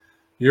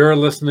You're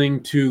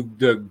listening to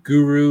the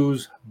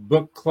Guru's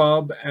Book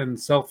Club and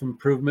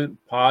Self-Improvement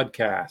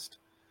Podcast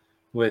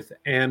with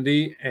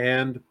Andy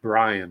and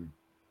Brian.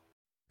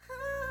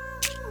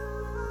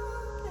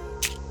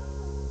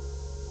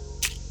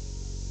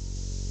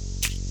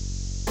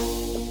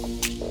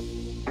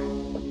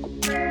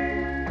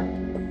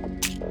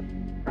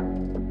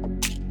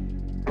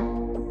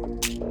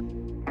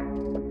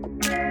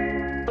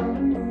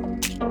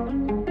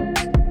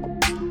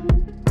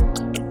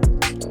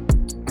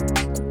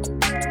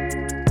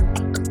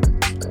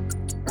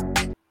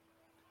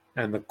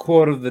 And the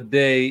quote of the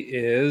day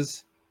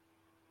is,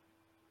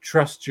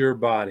 "Trust your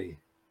body."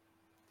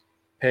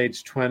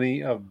 Page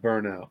 20 of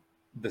Burnout,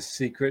 The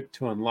Secret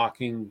to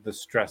Unlocking the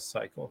Stress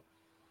Cycle.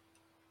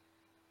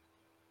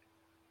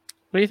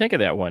 What do you think of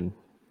that one?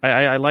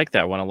 I like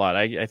that one a lot.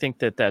 I think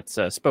that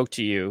spoke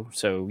to you,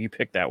 so you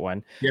picked that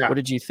one. Yeah. What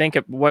did you think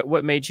of,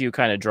 what made you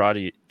kind of draw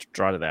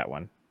to that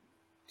one?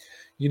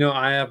 You know,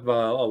 I have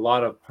a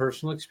lot of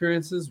personal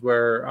experiences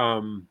where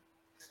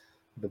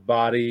the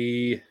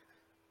body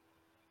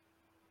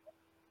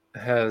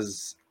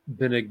has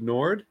been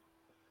ignored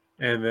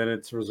and then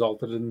it's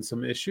resulted in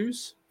some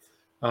issues.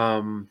 There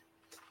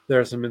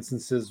are some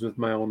instances with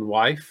my own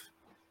wife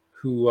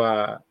who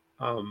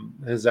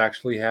has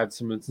actually had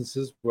some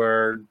instances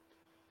where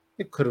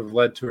it could have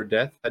led to her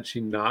death had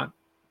she not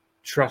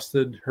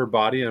trusted her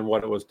body and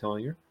what it was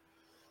telling her.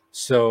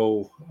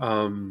 So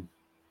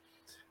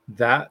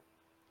that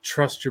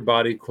trust your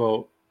body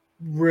quote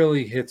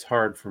really hits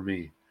hard for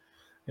me.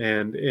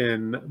 And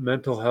in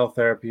mental health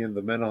therapy, in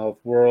the mental health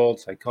world,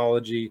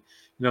 psychology,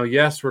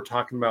 yes, we're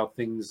talking about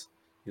things,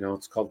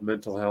 it's called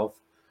mental health,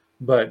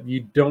 but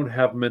you don't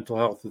have mental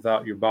health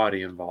without your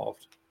body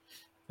involved.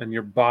 And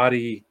your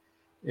body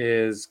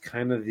is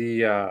kind of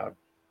the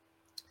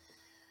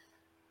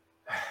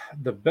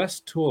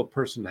best tool a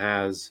person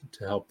has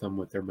to help them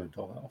with their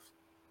mental health.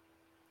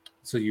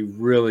 So you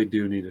really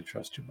do need to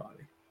trust your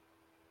body.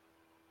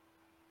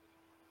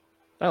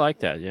 I like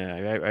that.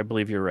 Yeah, I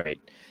believe you're right.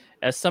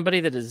 As somebody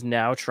that is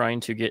now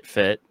trying to get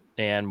fit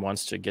and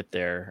wants to get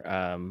there,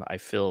 I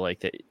feel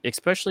like that,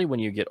 especially when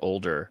you get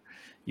older,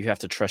 you have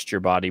to trust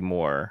your body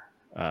more.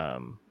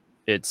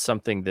 It's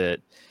something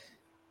that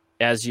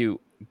as you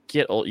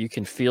get old, you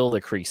can feel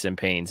the creaks and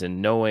pains,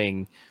 and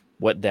knowing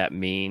what that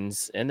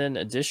means. And then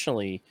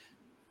additionally,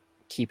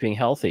 keeping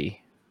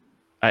healthy.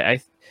 I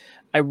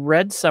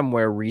read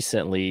somewhere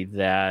recently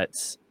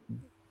that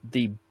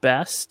the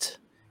best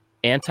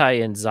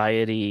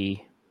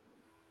anti-anxiety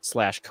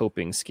 /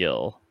 coping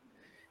skill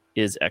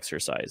is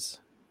exercise.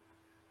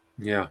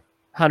 Yeah.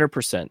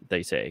 100%,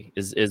 they say,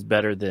 is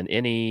better than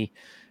any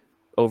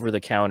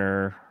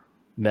over-the-counter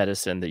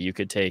medicine that you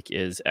could take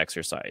is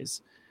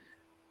exercise.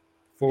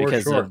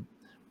 Because of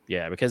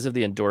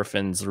the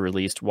endorphins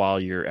released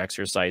while you're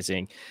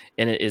exercising.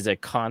 And it is a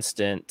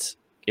constant,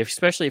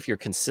 especially if you're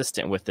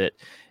consistent with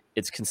it,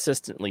 it's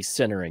consistently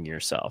centering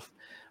yourself.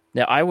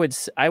 Now, I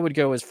would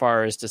go as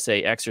far as to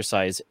say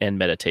exercise and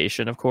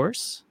meditation, of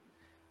course.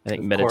 I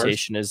think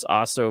meditation is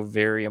also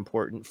very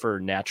important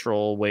for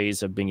natural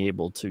ways of being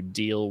able to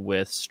deal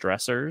with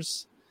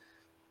stressors.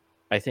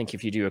 I think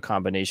if you do a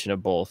combination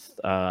of both,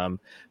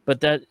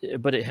 but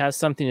it has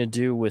something to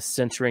do with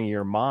centering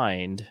your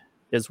mind,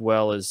 as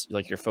well as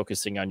like you're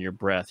focusing on your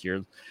breath.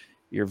 You're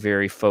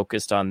very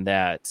focused on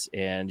that,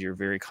 and you're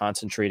very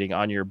concentrating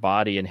on your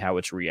body and how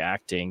it's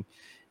reacting,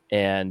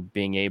 and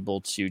being able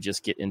to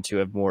just get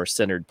into a more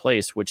centered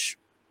place, which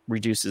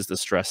reduces the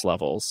stress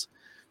levels.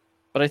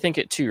 But I think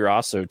to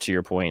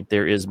your point,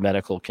 there is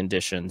medical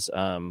conditions.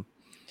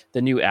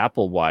 The new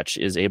Apple Watch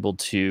is able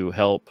to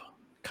help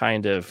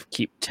kind of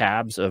keep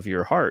tabs of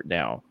your heart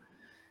now.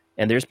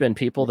 And there's been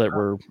people that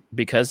were,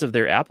 because of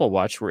their Apple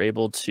Watch, were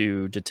able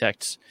to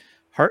detect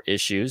heart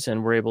issues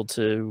and were able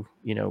to,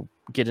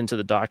 get into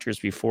the doctors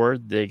before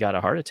they got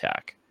a heart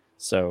attack.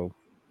 So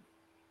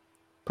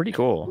pretty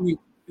cool.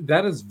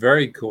 That is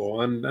very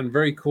cool, and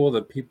very cool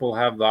that people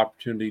have the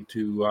opportunity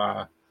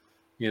to,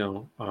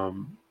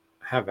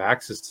 have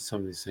access to some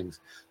of these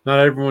things. Not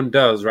everyone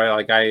does, right?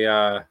 Like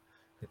I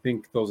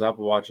think those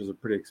Apple Watches are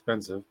pretty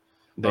expensive.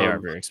 They are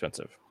very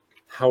expensive.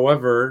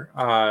 However,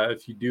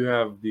 if you do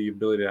have the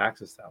ability to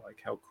access that, like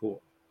how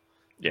cool.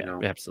 Yeah,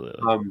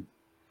 absolutely.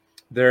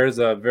 There is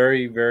a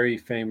very, very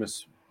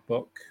famous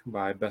book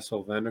by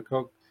Bessel van der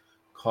Kolk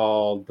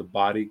called "The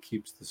Body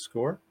Keeps the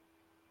Score."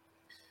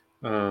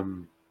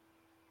 And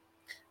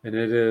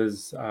it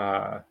is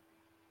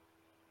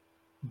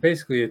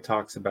basically, it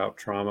talks about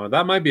trauma.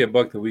 That might be a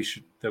book that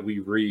we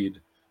read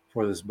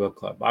for this book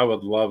club. I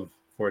would love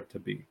for it to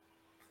be.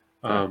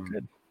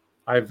 Good.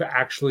 I've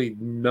actually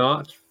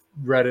not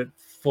read it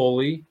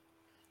fully.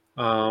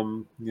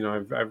 I've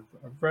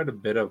read a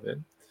bit of it,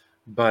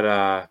 but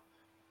I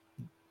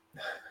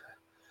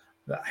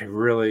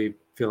really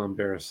feel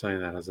embarrassed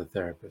saying that as a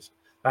therapist.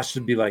 That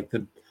should be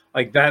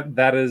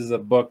that is a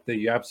book that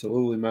you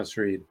absolutely must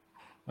read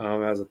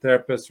as a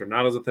therapist or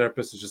not as a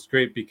therapist. It's just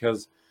great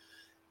because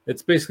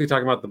it's basically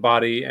talking about the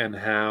body and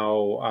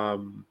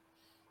how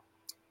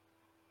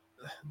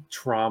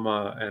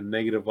trauma and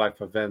negative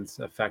life events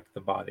affect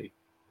the body,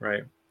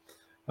 right?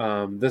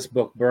 This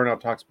book, Burnout,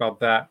 talks about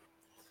that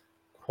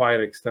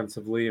quite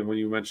extensively. And when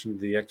you mentioned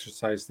the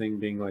exercise thing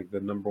being like the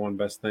number one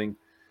best thing,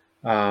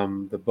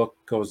 the book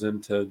goes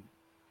into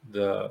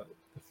the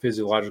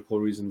physiological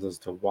reasons as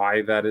to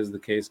why that is the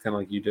case, kind of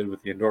like you did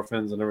with the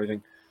endorphins and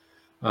everything.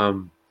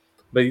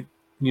 But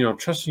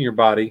trusting your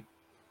body.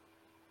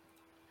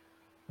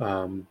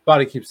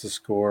 Body keeps the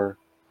score.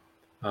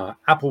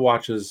 Apple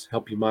Watches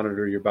help you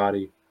monitor your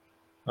body.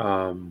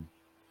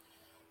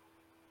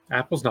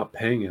 Apple's not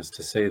paying us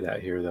to say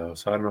that here, though,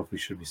 so I don't know if we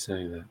should be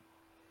saying that.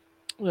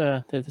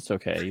 Yeah, that's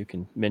okay. You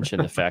can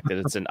mention the fact that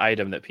it's an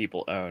item that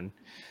people own.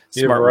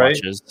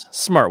 Smartwatches. Right.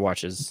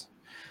 Smartwatches.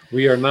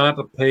 We are not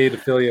a paid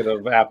affiliate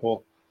of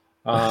Apple,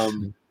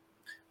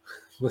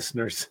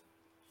 listeners.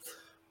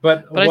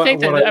 But I think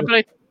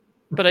the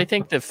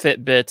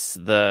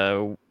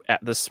Fitbits,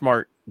 the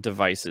smart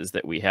devices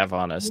that we have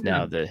on us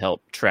now that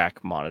help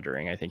track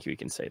monitoring, I think we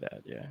can say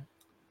that. Yeah.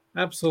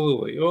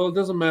 Absolutely. Well, it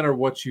doesn't matter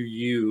what you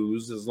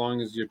use as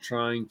long as you're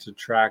trying to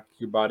track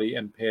your body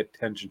and pay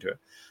attention to it.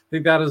 I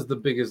think that is the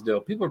biggest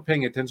deal. People are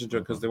paying attention to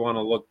it because they want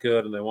to look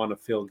good and they want to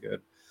feel good,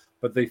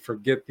 but they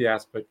forget the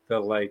aspect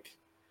that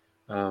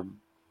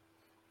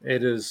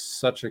it is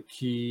such a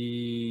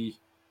key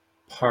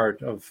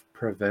part of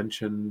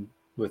prevention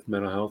with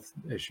mental health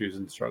issues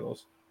and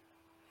struggles.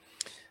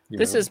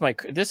 This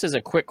is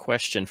a quick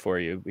question for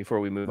you before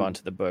we move on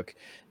to the book.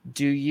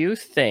 Do you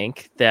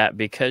think that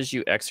because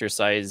you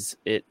exercise,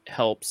 it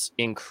helps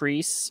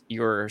increase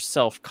your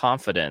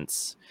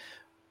self-confidence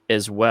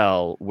as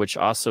well, which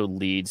also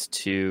leads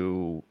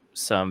to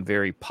some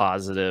very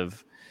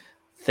positive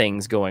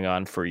things going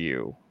on for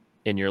you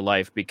in your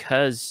life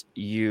because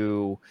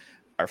you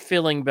are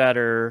feeling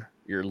better,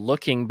 you're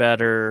looking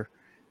better,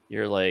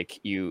 I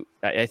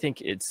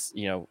think it's,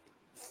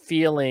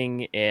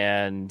 feeling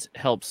and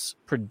helps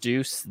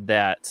produce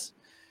that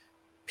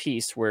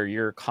piece where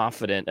you're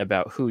confident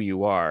about who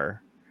you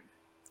are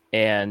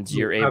and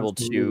you're able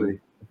to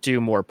do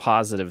more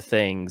positive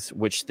things,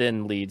 which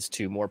then leads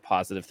to more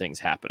positive things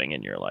happening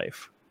in your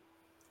life.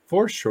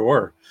 For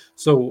sure.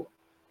 So,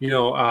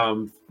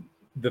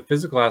 the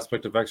physical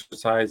aspect of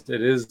exercise,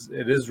 it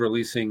is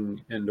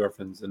releasing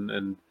endorphins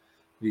and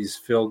these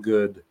feel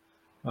good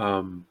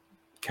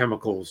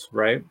chemicals,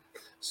 right?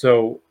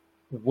 So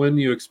when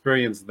you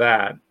experience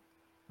that,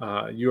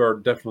 you are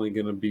definitely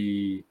going to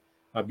be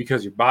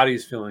because your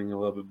body's feeling a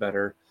little bit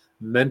better.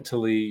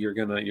 Mentally, you're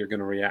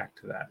gonna react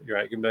to that.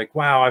 You're gonna be like,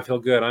 "Wow, I feel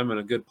good. I'm in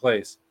a good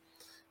place."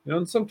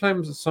 And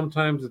sometimes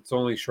it's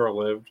only short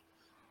lived,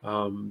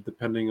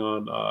 depending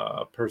on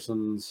a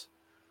person's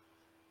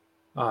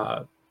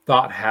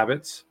thought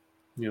habits.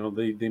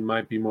 They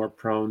might be more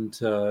prone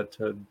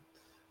to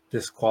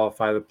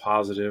disqualify the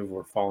positive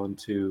or fall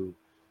into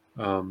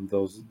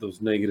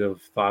those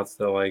negative thoughts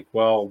that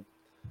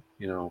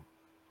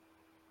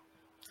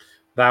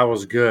that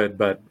was good,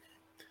 but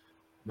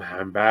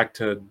I'm back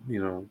to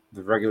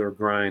the regular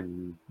grind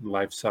and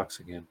life sucks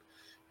again.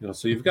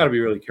 So you've got to be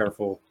really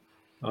careful.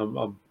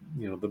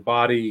 The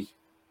body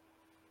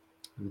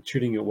and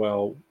treating it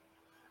well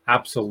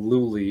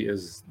absolutely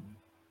is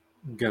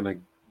gonna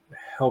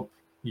help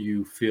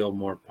you feel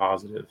more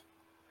positive,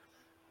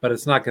 but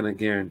it's not going to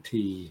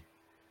guarantee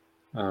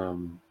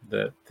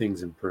that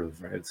things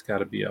improve, right? It's got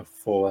to be a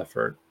full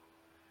effort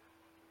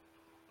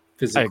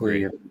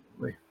physically and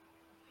mentally.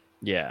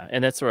 Yeah,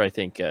 and that's where I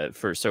think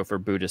for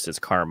Buddhists it's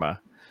karma,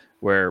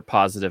 where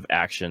positive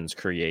actions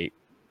create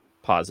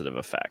positive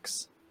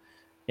effects.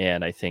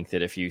 And I think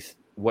that if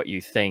what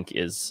you think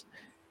is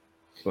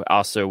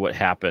also what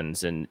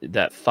happens, and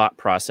that thought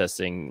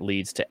processing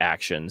leads to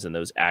actions, and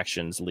those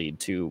actions lead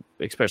to,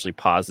 especially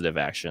positive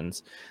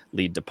actions,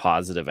 lead to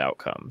positive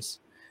outcomes.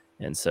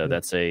 And so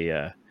that's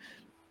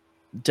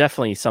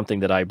definitely something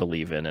that I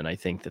believe in, and I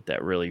think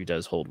that really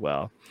does hold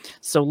well.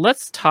 So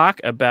let's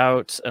talk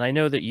about, and I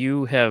know that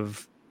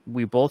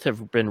we both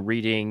have been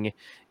reading,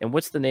 and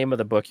what's the name of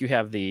the book? You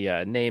have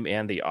the name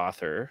and the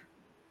author.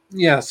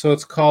 Yeah, so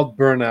it's called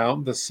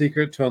Burnout: The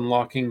Secret to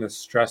Unlocking the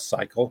Stress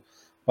Cycle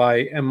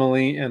by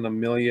Emily and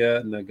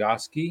Amelia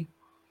Nagoski.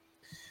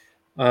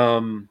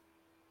 And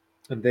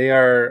they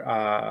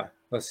are,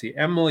 let's see,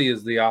 Emily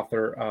is the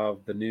author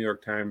of the New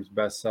York Times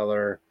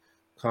bestseller,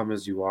 Come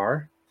As You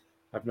Are.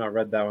 I've not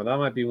read that one. That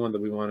might be one that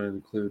we want to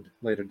include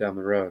later down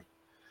the road.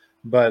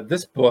 But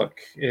this book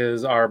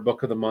is our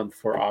book of the month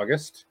for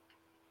August.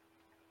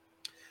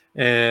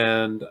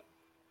 And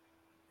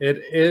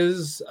it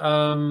is,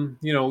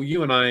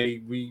 you and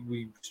I,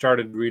 we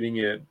started reading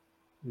it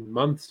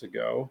months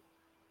ago.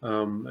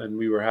 And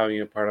we were having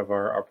it part of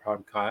our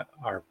podcast,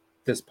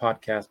 this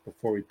podcast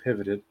before we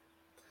pivoted.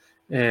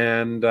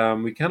 And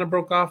we kind of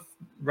broke off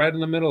right in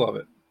the middle of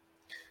it.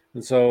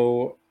 And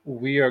so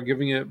we are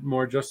giving it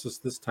more justice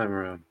this time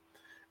around.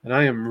 And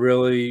I am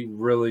really,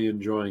 really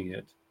enjoying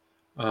it.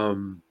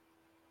 What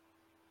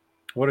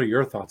are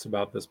your thoughts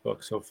about this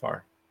book so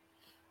far?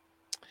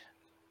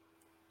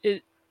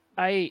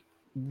 I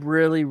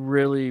really,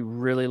 really,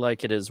 really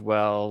like it as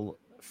well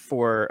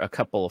for a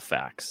couple of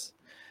facts.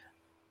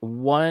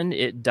 One,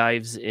 it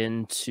dives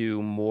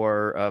into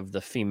more of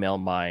the female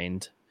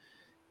mind,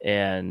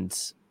 and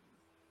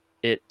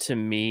it, to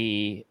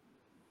me,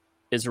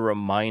 is a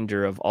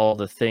reminder of all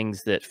the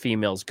things that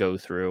females go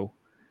through,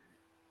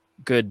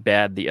 good,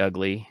 bad, the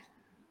ugly.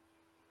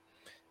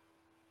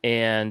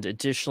 And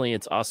additionally,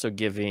 it's also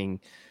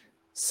giving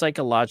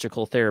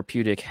psychological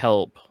therapeutic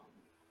help,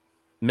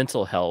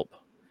 mental help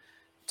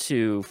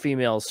to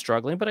females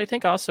struggling. But I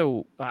think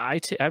also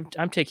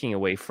I'm taking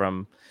away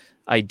from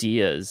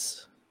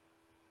ideas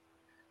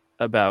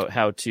about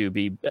how to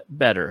be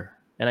better.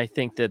 And I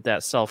think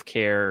that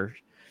self-care,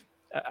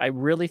 I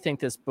really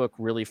think this book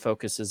really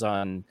focuses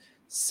on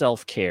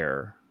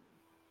self-care,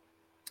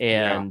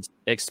 and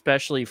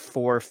especially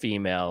for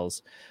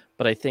females.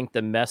 But I think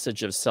the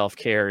message of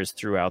self-care is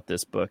throughout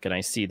this book, and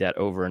I see that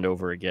over and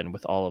over again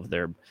with all of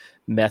their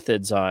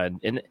methods on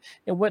and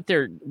what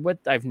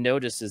I've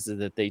noticed is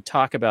that they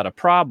talk about a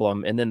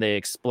problem and then they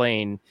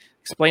explain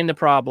the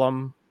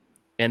problem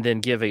and then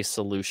give a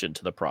solution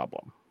to the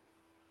problem.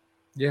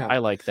 Yeah, I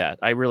like that.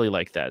 I really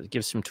like that. It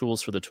gives some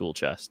tools for the tool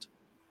chest.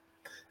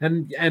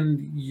 And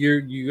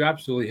you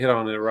absolutely hit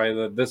on it, right?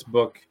 That this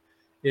book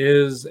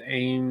is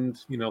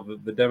aimed,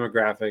 the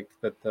demographic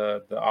that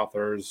the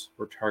authors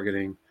were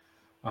targeting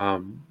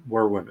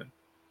were women,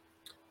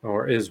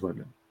 or is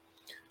women.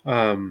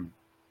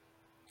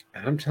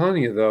 And I'm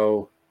telling you,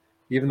 though,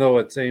 even though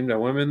it's aimed at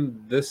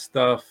women, this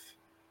stuff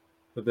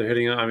that they're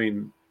hitting on, I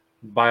mean,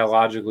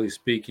 biologically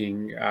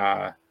speaking,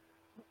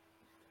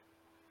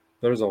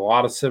 there's a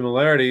lot of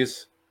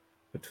similarities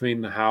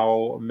between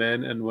how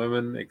men and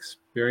women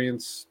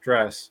experience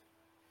stress.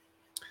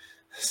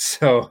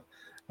 So,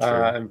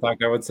 in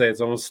fact, I would say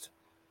it's almost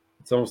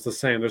the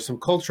same. There's some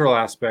cultural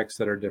aspects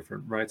that are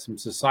different, right? Some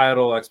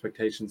societal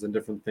expectations and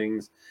different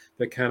things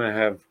that kind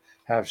of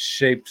have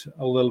shaped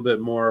a little bit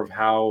more of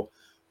how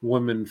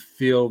women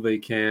feel they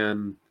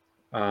can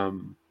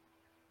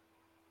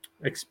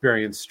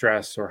experience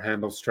stress or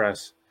handle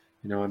stress.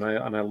 And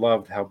I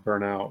loved how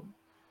Burnout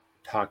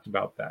talked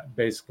about that.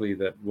 Basically,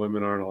 that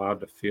women aren't allowed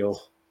to feel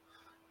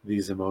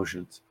these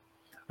emotions.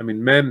 I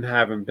mean, men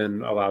haven't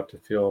been allowed to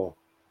feel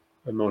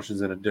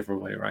emotions in a different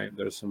way, right?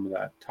 There's some of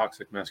that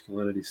toxic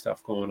masculinity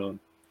stuff going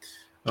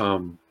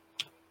on.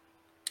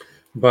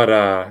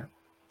 But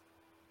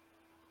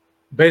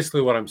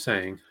basically what I'm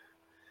saying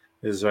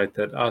is, right,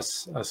 that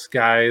us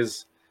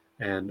guys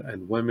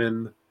and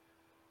women,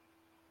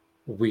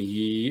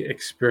 we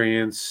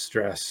experience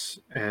stress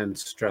and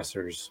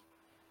stressors.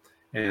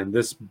 And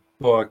this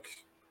book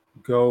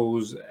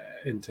goes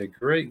into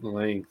great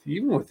length,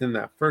 even within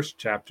that first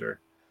chapter,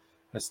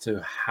 as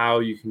to how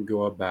you can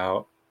go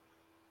about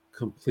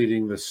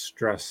completing the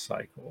stress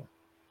cycle,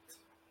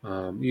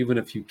 even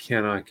if you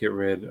cannot get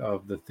rid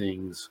of the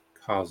things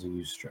causing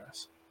you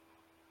stress.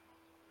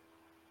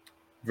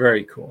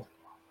 Very cool.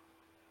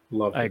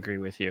 Love it. I agree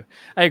with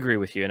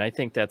you. And I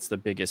think that's the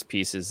biggest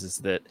piece is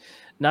that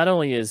not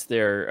only is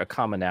there a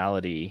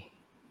commonality,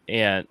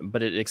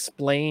 but it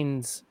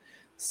explains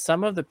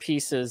some of the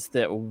pieces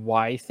that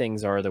why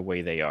things are the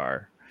way they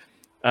are.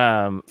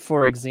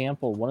 For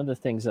example, one of the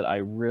things that I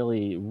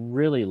really,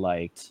 really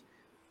liked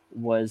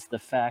was the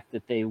fact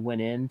that they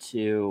went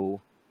into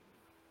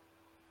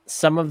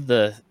some of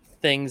the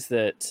things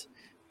that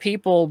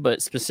people,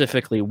 but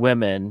specifically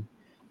women,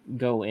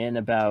 go in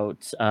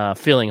about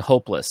feeling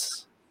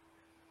hopeless,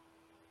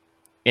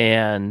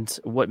 and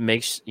what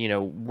makes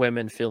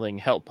women feeling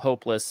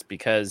hopeless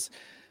because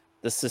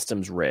the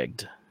system's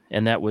rigged.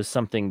 And that was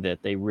something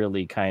that they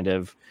really kind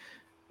of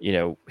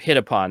hit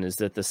upon, is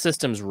that the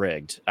system's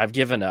rigged. I've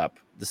given up.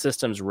 The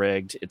system's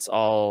rigged. It's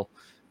all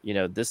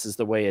this is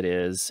the way it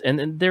is.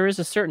 And there is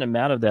a certain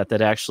amount of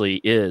that actually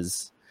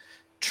is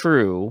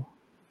true.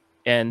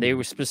 And they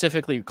were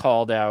specifically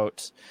called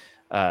out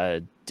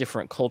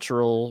different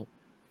cultural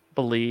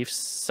beliefs,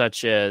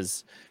 such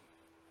as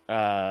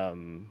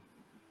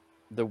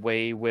the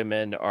way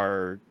women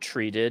are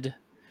treated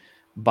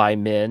by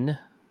men,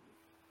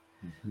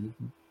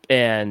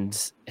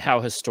 and how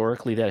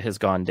historically that has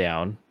gone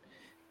down,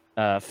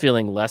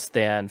 feeling less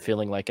than,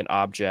 feeling like an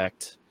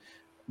object,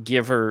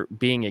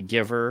 being a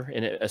giver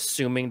and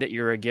assuming that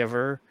you're a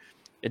giver.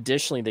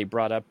 Additionally, they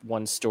brought up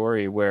one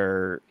story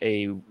where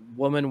a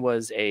woman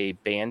was a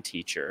band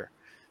teacher,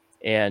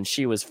 and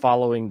she was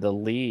following the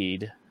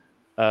lead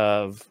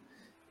of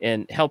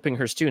and helping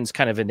her students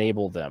kind of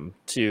enable them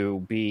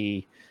to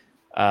be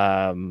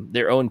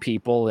their own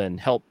people and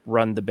help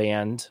run the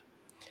band,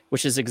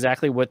 which is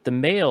exactly what the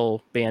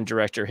male band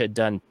director had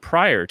done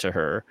prior to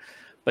her.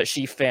 But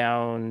she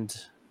found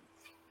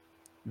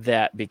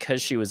that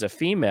because she was a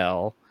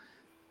female,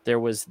 there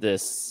was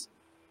this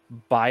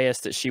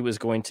bias that she was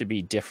going to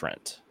be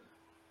different.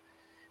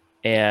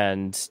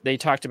 And they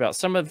talked about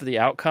some of the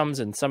outcomes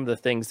and some of the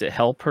things that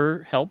helped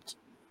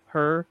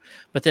her,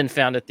 but then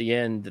found at the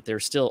end that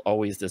there's still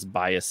always this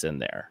bias in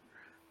there.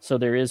 So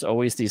there is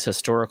always these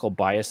historical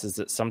biases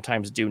that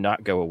sometimes do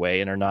not go away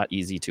and are not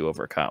easy to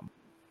overcome.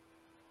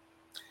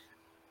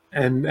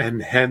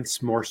 And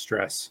hence more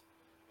stress.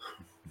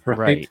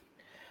 Right.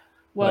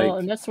 Well,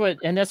 and that's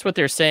what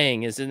they're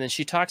saying is, and then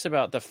she talks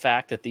about the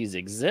fact that these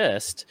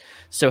exist.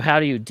 So how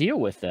do you deal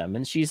with them?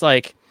 And she's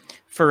like,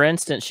 for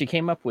instance, she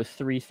came up with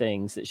 3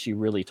 things that she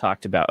really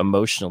talked about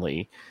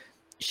emotionally.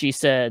 She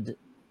said,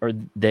 or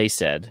they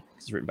said,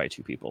 it's written by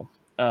 2 people.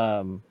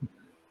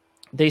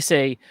 They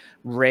say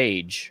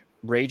rage.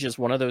 Rage is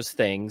one of those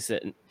things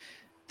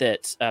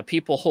that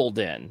people hold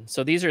in.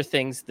 So these are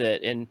things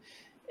that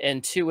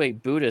and to a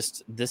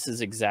Buddhist, this is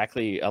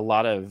exactly a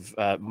lot of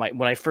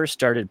when I first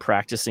started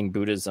practicing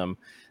Buddhism,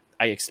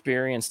 I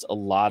experienced a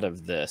lot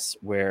of this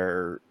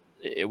where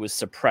it was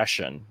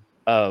suppression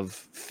of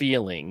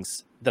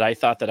feelings that I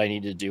thought that I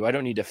needed to do. I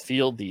don't need to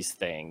feel these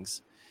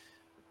things.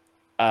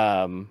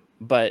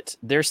 But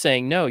they're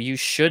saying, no, you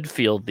should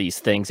feel these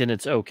things and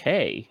it's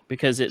okay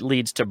because it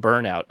leads to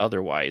burnout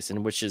otherwise.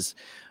 And which is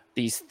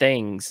these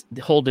things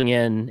holding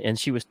in. And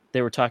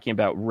they were talking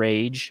about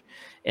rage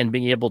and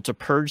being able to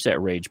purge that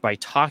rage by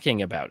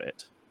talking about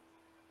it.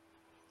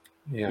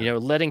 Yeah.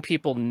 Letting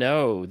people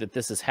know that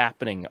this is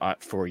happening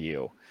for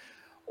you,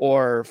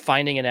 or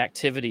finding an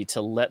activity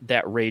to let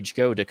that rage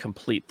go to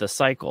complete the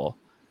cycle.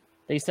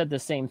 They said the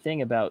same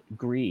thing about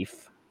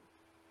grief.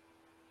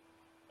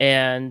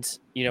 And,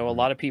 a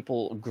lot of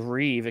people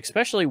grieve,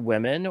 especially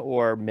women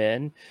or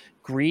men,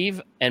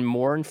 grieve and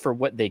mourn for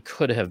what they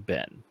could have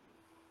been.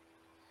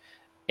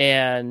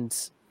 And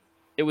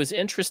it was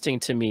interesting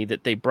to me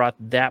that they brought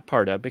that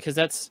part up because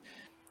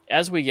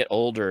as we get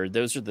older,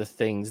 those are the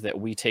things that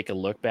we take a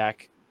look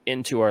back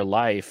into our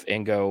life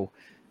and go,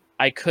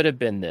 I could have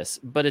been this,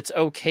 but it's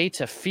okay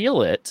to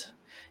feel it.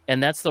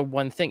 And that's the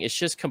one thing. It's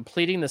just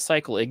completing the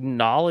cycle,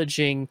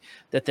 acknowledging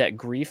that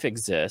grief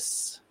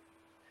exists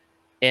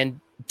and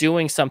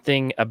doing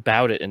something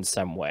about it in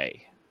some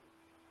way.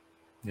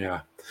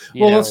 Yeah.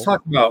 Well, let's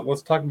talk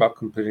about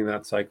completing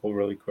that cycle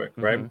really quick,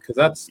 right? Mm-hmm.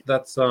 Because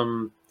that's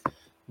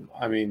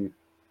I mean,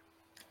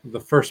 the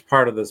first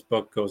part of this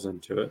book goes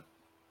into it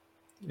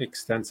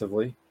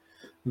extensively.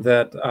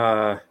 That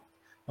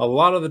a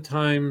lot of the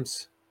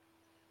times,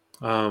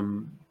 you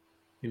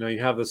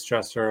have the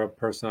stressor, a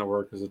person at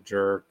work is a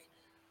jerk,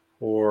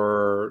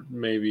 or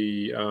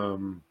maybe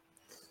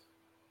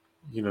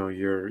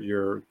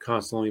you're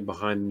constantly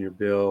behind in your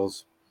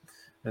bills,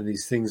 and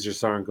these things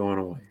just aren't going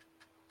away.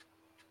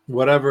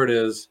 Whatever it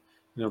is,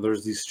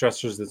 there's these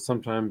stressors that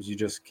sometimes you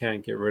just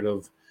can't get rid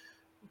of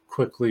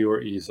quickly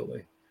or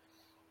easily.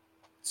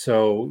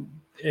 So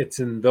it's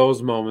in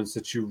those moments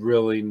that you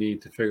really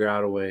need to figure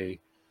out a way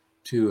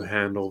to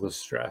handle the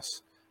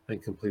stress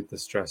and complete the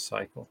stress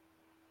cycle.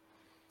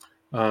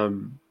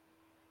 The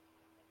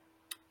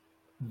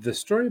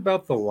story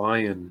about the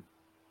lion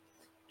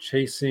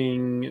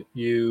chasing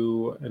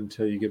you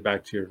until you get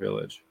back to your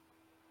village.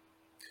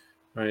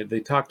 Right? They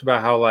talked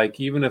about how, like,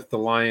 even if the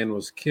lion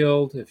was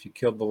killed, if you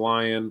killed the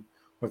lion,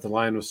 or if the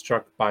lion was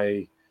struck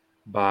by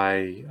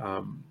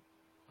a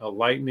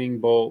lightning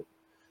bolt,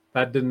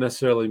 that didn't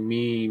necessarily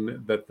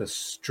mean that the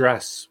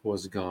stress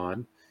was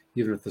gone,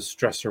 even if the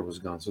stressor was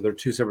gone. So they're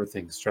 2 separate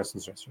things, stress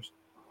and stressors.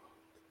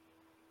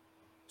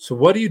 So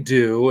what do you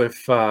do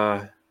if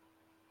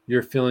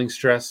you're feeling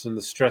stressed and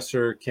the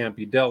stressor can't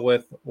be dealt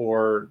with,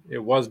 or it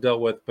was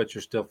dealt with, but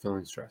you're still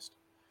feeling stressed?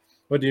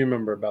 What do you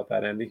remember about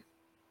that, Andy?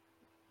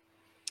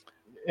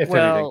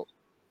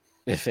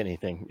 If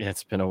anything,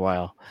 it's been a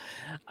while.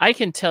 I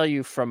can tell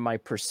you from my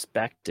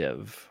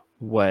perspective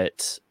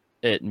what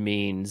it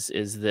means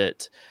is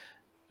that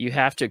you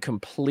have to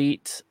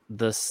complete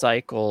the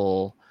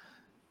cycle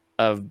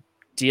of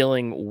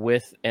dealing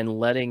with and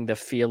letting the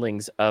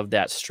feelings of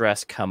that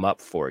stress come up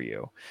for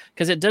you.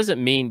 Because it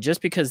doesn't mean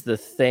just because the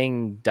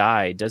thing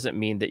died doesn't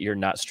mean that you're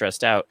not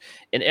stressed out.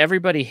 And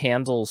everybody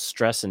handles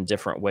stress in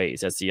different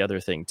ways. That's the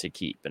other thing to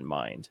keep in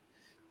mind,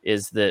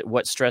 is that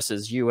what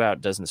stresses you out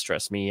doesn't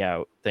stress me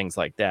out, things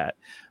like that.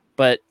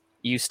 But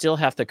you still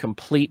have to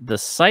complete the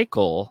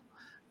cycle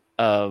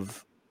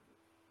of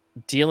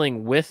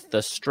dealing with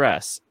the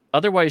stress.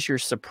 Otherwise, you're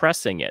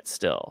suppressing it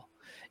still.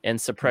 And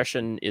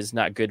suppression is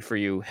not good for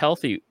you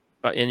healthy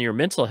in your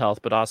mental health,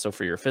 but also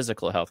for your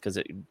physical health, because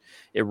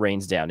it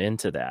rains down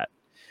into that.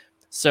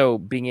 So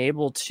being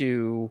able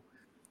to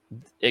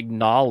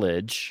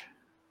acknowledge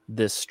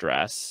this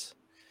stress,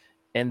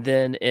 and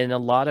then in a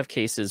lot of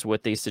cases,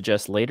 what they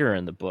suggest later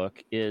in the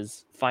book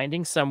is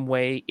finding some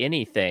way,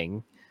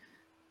 anything,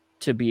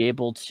 to be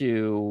able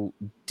to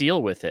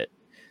deal with it.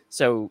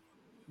 So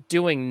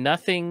doing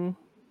nothing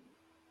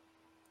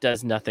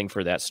does nothing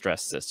for that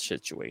stress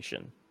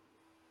situation.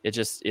 It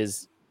just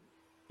is,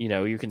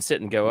 you can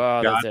sit and go,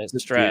 oh,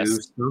 that's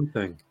stress.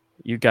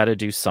 You got to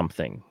do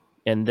something.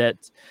 And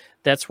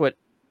that's what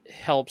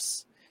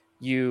helps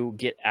you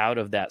get out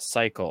of that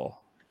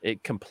cycle.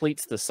 It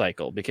completes the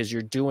cycle because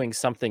you're doing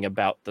something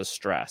about the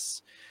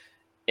stress.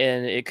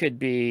 And it could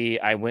be,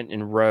 I went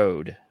and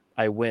rode,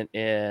 I went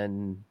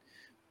and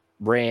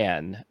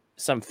ran,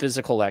 some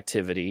physical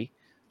activity,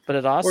 but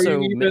it also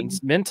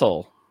means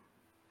mental.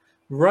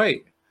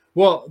 Right.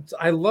 Well,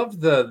 I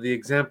love the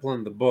example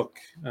in the book.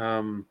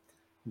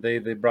 They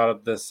brought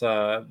up this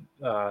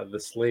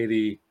this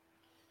lady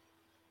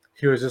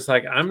he was just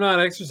like, I'm not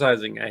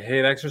exercising. I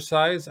hate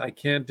exercise. I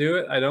can't do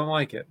it. I don't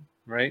like it.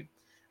 Right.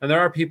 And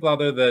there are people out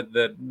there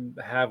that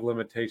have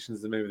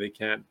limitations that maybe they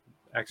can't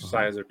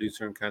exercise or do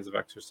certain kinds of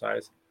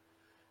exercise.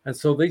 And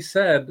so they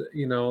said,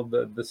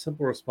 the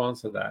simple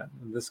response to that,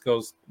 and this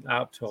goes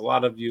out to a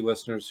lot of you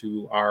listeners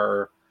who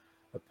are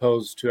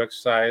opposed to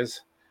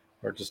exercise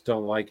or just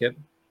don't like it.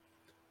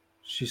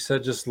 She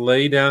said, just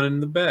lay down in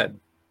the bed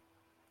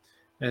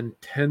and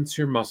tense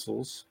your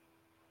muscles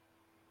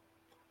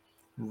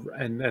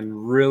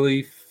and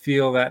really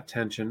feel that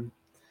tension.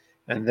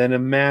 And then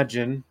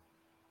imagine,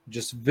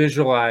 just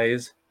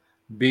visualize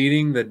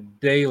beating the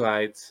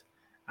daylights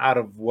out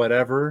of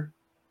whatever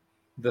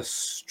the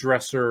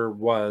stressor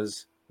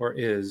was or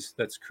is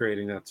that's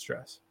creating that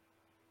stress.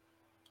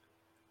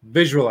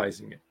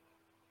 Visualizing it.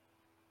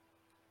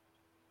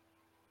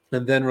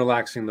 And then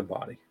relaxing the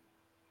body.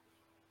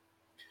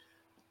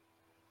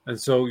 And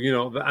so,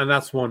 and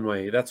that's one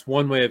way. That's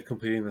one way of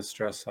completing the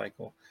stress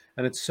cycle.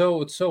 And it's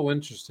so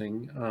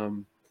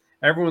interesting.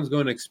 Everyone's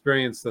going to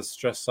experience the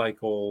stress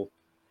cycle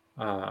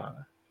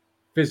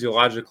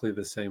physiologically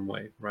the same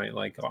way, right?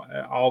 Like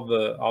all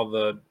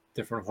the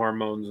different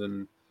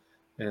hormones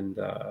and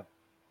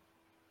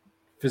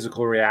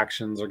physical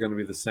reactions are going to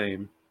be the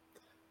same.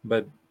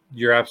 But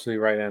you're absolutely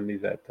right, Andy,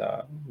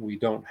 that we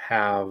don't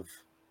have.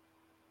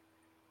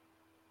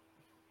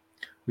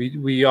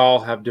 We all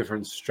have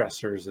different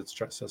stressors that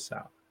stress us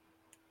out.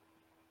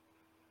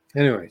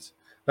 Anyways,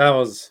 that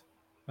was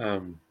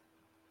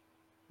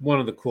one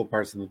of the cool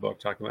parts in the book,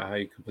 talking about how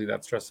you complete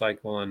that stress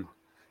cycle and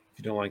if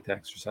you don't like to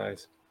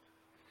exercise.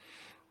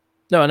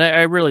 No, and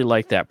I really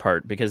like that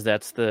part because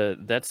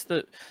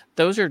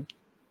those are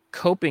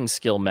coping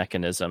skill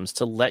mechanisms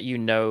to let you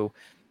know.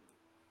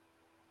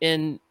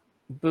 In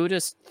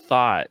Buddhist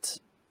thought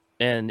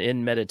and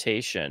in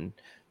meditation,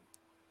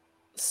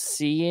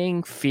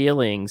 seeing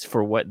feelings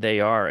for what they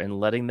are and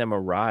letting them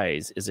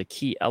arise is a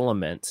key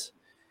element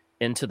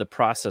into the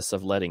process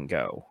of letting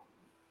go.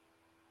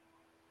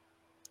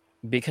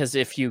 Because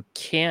if you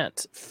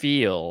can't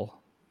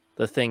feel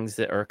the things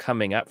that are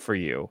coming up for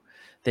you,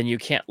 then you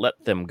can't let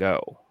them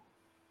go.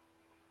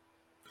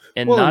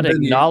 And not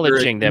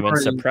acknowledging them and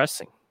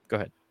suppressing. Go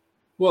ahead.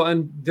 Well,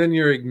 and then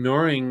you're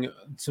ignoring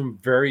some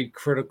very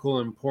critical,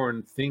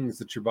 important things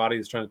that your body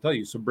is trying to tell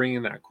you. So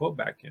bringing that quote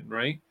back in,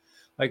 right?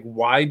 Like,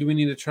 why do we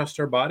need to trust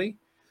our body?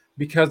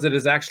 Because it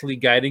is actually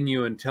guiding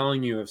you and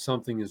telling you if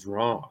something is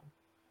wrong.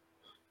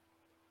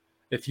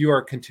 If you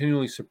are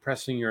continually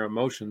suppressing your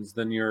emotions,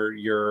 then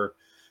you're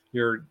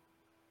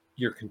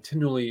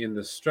continually in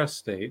the stress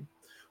state,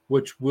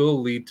 which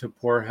will lead to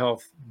poor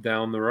health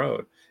down the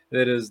road.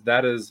 That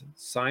is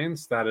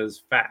science. That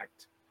is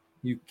fact.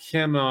 You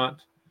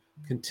cannot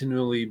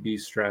continually be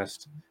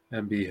stressed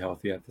and be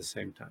healthy at the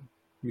same time.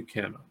 You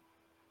cannot.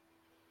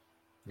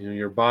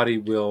 Your body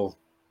will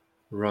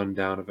run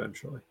down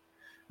eventually.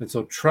 And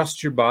so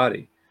trust your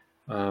body.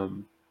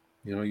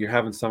 You're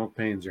having stomach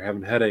pains, you're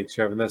having headaches,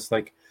 you're having this,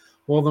 like,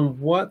 well, then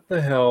what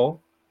the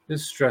hell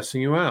is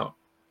stressing you out?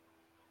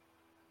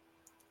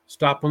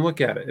 Stop and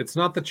look at it. It's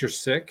not that you're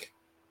sick.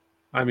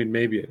 I mean,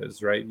 maybe it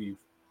is, right? You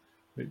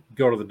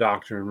go to the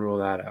doctor and rule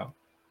that out.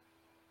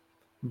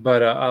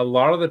 But a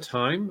lot of the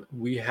time,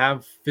 we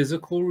have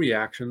physical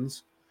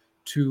reactions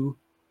to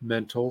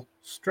mental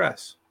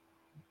stress.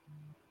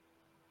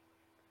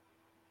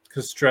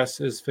 Because stress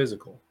is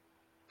physical.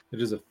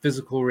 It is a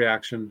physical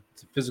reaction.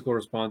 It's a physical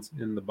response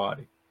in the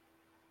body.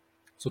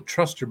 So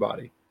trust your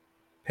body.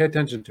 Pay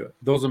attention to it.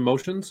 Those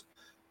emotions,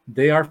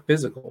 they are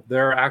physical.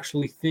 There are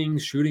actually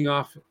things shooting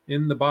off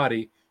in the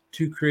body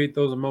to create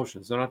those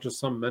emotions. They're not just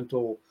some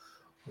mental,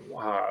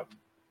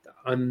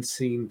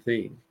 unseen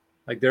thing.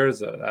 Like there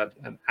is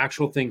an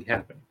actual thing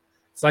happening.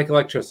 It's like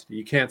electricity.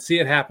 You can't see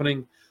it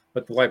happening,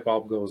 but the light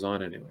bulb goes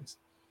on anyways.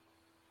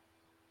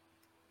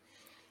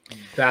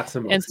 That's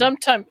emotion.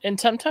 And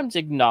sometimes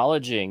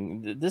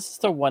acknowledging, this is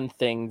the one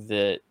thing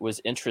that was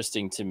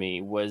interesting to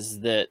me, was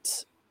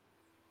that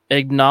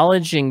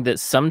acknowledging that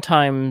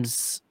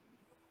sometimes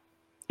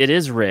it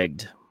is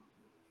rigged.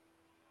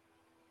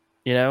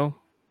 That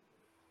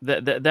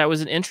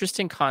was an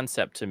interesting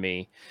concept to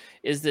me,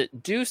 is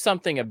that do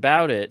something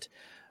about it,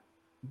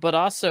 but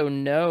also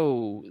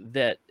know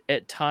that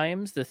at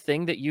times the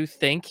thing that you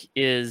think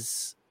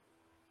is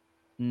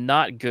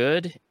not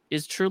good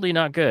is truly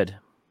not good.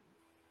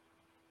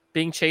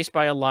 Being chased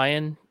by a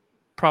lion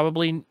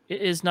probably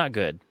is not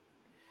good.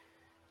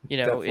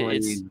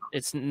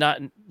 It's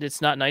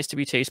not nice to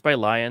be chased by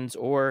lions,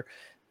 or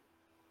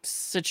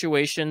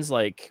situations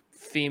like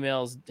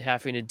females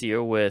having to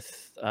deal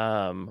with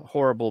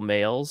horrible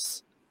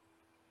males.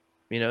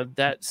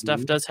 That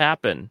stuff does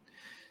happen.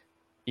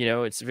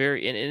 It's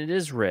very, and it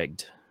is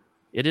rigged.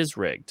 It is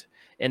rigged.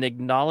 And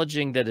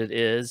acknowledging that it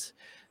is,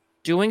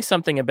 doing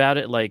something about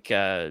it, like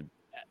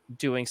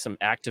doing some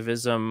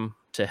activism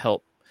to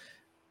help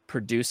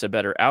produce a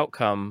better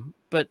outcome,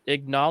 but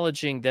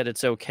acknowledging that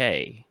it's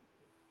okay.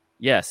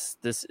 Yes,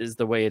 this is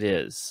the way it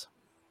is.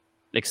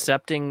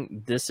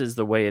 Accepting this is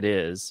the way it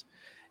is.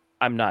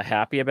 I'm not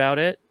happy about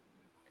it,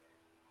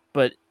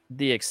 but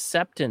the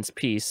acceptance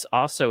piece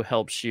also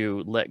helps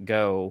you let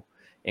go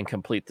and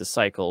complete the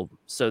cycle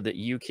so that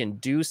you can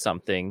do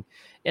something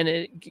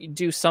and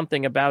do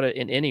something about it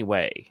in any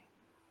way.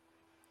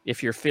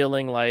 If you're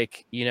feeling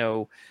like,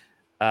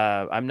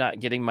 I'm not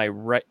getting my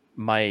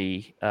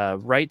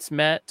rights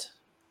met,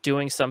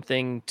 doing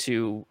something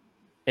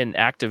in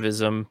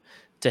activism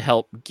to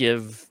help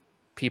give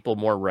people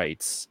more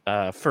rights.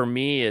 For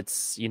me,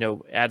 it's,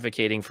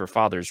 advocating for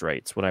fathers'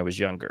 rights when I was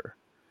younger.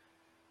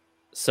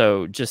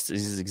 So just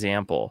as an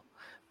example,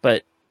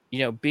 but,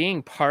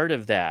 being part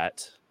of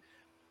that,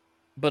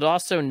 but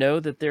also know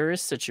that there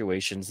is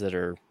situations that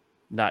are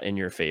not in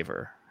your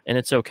favor, and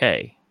it's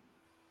okay.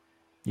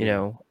 It's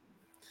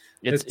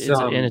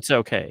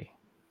okay.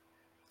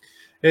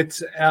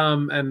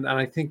 And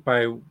I think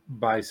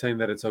by saying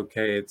that it's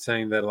okay, it's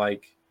saying that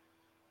like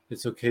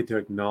it's okay to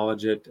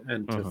acknowledge it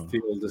and to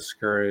feel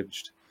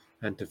discouraged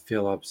and to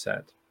feel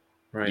upset,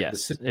 right? Yes,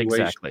 the situation,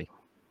 exactly.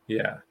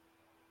 Yeah,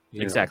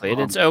 exactly.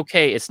 And it's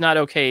okay. It's not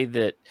okay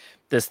that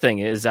this thing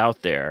is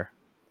out there.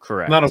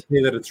 Correct. Not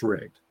okay that it's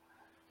rigged.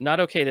 Not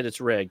okay that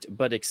it's rigged,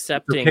 but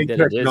accepting that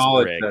it is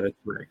rigged. That it's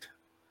rigged.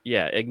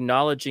 Yeah,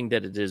 acknowledging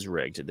that it is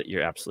rigged, that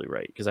you're absolutely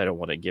right. Because I don't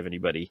want to give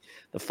anybody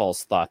the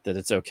false thought that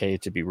it's okay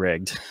to be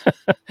rigged.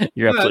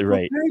 You're absolutely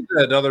right. Okay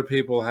that other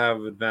people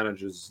have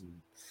advantages.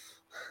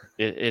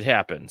 It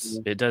happens.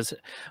 It does.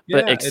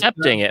 But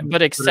accepting it,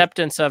 but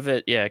acceptance of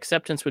it,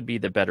 acceptance would be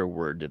the better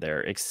word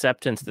there.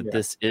 Acceptance that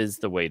this is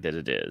the way that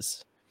it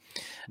is.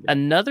 Yeah.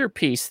 Another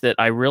piece that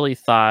I really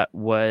thought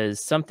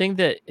was something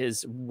that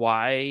is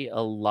why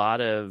a lot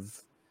of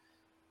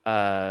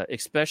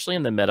especially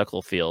in the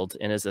medical field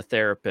and as a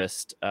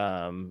therapist,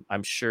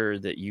 I'm sure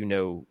that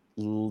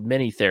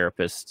many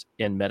therapists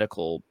and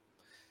medical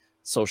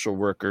social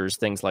workers,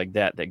 things like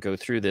that go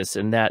through this,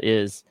 and that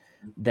is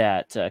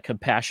that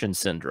compassion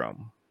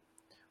syndrome,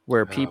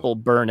 where people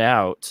burn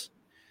out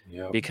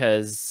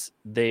because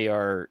they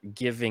are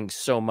giving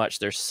so much.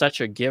 They're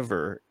such a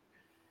giver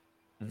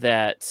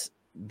that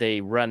they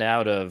run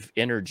out of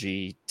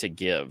energy to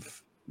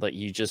give. Like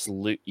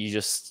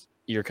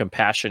your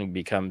compassion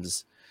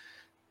becomes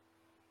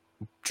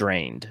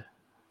drained.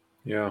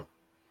 Yeah.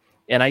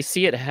 And I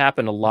see it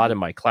happen a lot in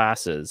my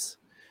classes,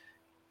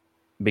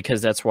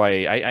 because that's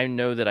why I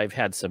know that I've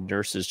had some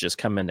nurses just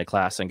come into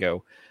class and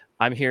go,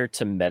 I'm here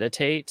to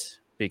meditate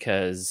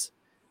because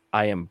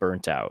I am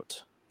burnt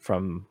out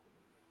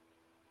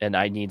and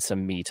I need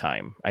some me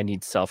time. I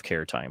need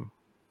self-care time.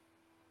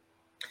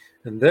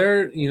 And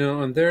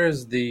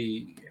there's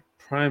the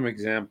prime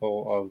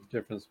example of the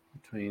difference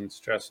between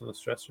stress and the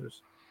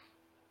stressors.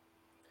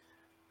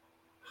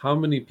 How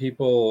many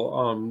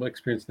people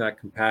experience that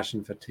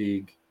compassion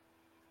fatigue?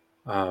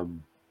 I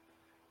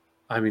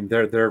mean,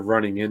 they're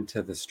running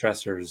into the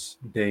stressors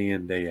day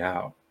in, day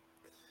out.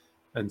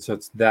 And so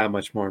it's that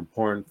much more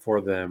important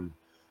for them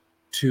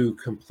to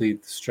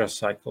complete the stress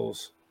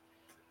cycles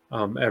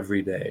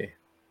every day.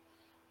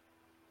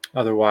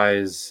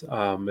 Otherwise,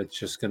 it's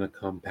just going to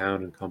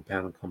compound and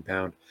compound and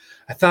compound.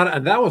 I thought,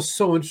 and that was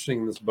so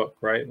interesting in this book,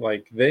 right?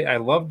 Like I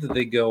love that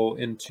they go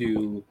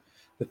into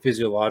the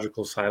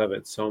physiological side of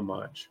it so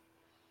much.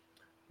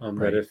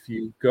 Right. That if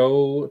you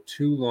go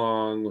too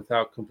long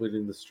without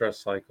completing the stress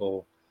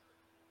cycle,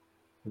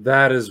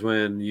 that is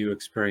when you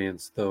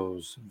experience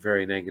those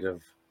very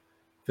negative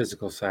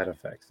physical side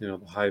effects. The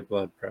high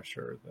blood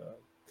pressure,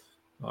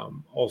 the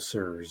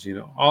ulcers,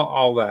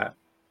 all that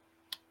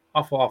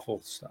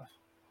awful stuff.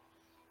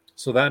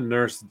 So that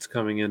nurse that's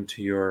coming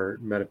into your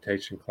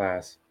meditation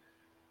class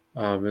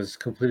is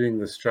completing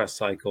the stress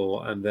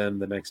cycle, and then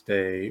the next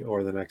day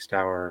or the next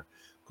hour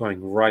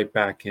going right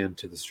back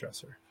into the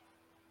stressor.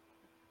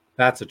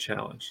 That's a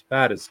challenge.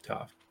 That is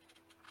tough.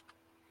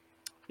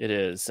 It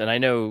is. And I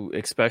know,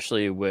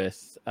 especially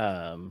with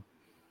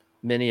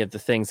many of the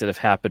things that have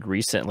happened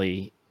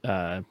recently,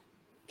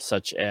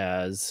 such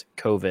as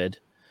COVID,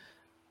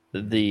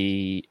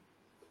 the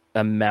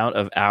amount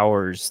of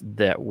hours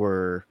that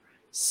were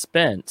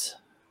spent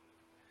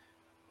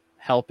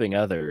helping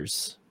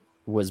others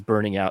was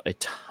burning out a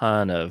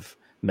ton of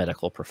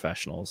medical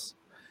professionals,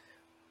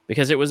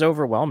 because it was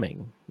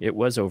overwhelming. It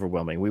was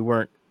overwhelming. We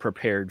weren't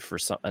prepared for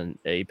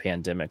a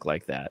pandemic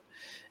like that.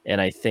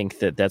 And I think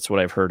that that's what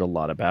I've heard a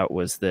lot about,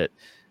 was that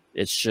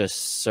it's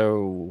just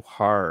so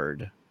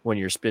hard when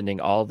you're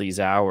spending all these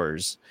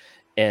hours.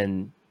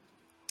 And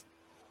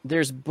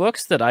there's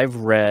books that I've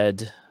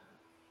read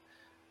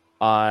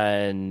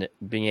on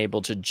being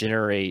able to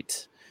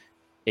generate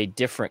a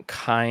different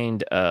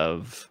kind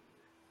of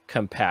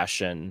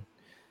compassion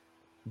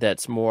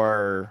that's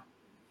more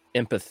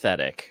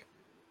empathetic,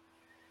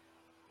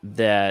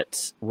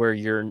 that where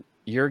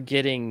you're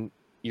getting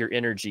your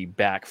energy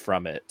back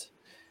from it,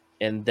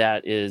 and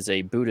that is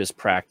a Buddhist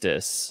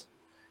practice,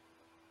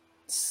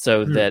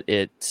 so that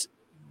it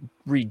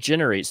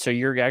regenerates. So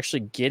you're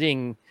actually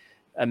getting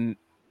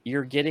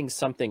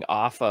something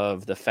off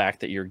of the fact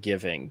that you're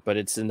giving, but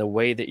it's in the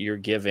way that you're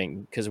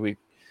giving.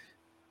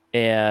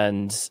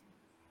 And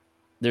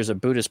there's a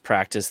Buddhist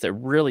practice that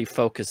really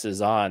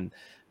focuses on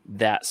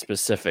that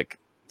specific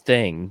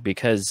thing,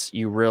 because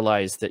you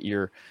realize that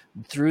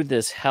through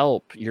this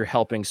help, you're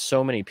helping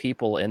so many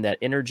people, and that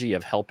energy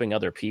of helping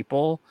other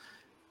people,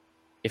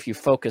 if you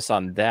focus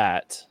on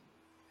that,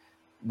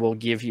 will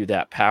give you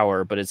that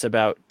power. But it's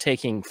about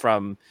taking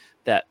from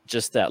that,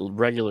 just that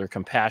regular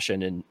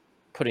compassion, and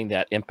putting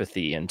that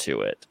empathy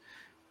into it.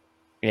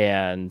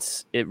 And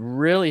it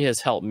really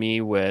has helped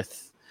me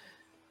with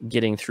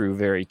getting through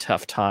very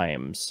tough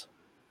times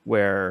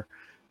where,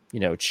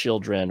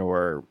 children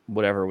or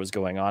whatever was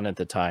going on at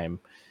the time,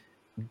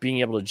 being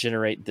able to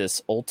generate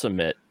this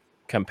ultimate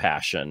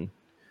compassion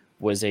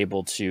was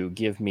able to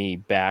give me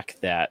back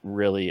that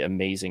really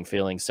amazing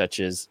feeling, such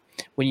as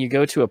when you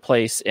go to a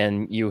place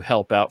and you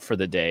help out for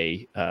the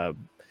day,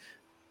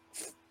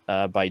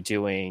 by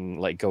doing,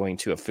 like, going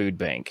to a food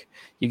bank,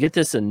 you get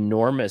this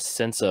enormous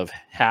sense of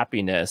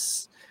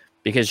happiness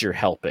because you're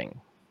helping,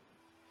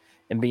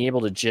 and being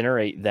able to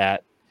generate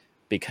that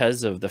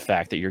because of the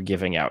fact that you're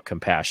giving out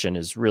compassion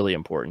is really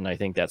important. I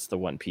think that's the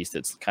one piece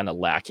that's kind of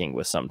lacking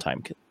with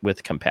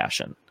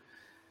compassion,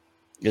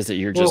 is that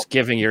you're just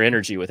giving your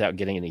energy without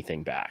getting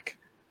anything back.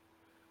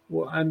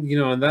 Well,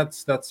 and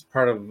that's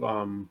part of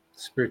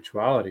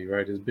spirituality,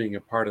 right? Is being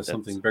a part of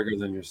something bigger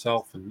than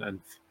yourself,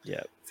 and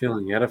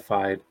feeling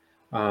edified.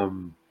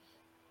 So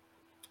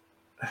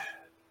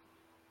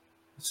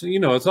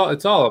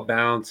it's all a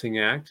balancing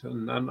act,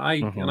 and I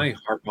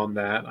harp on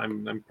that.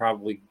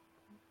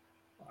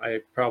 I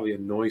probably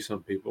annoy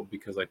some people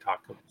because I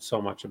talk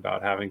so much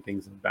about having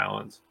things in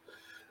balance.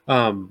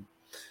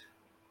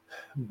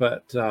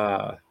 But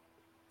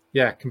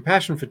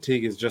compassion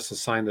fatigue is just a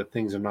sign that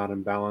things are not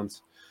in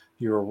balance.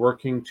 You're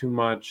working too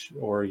much,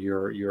 or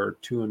you're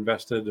too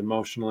invested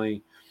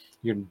emotionally.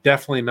 You're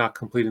definitely not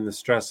completing the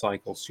stress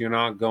cycle. So you're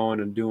not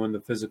going and doing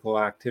the physical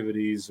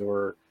activities,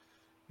 or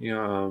the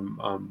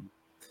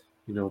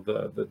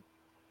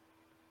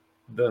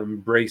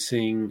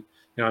embracing.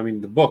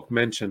 The book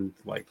mentioned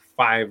like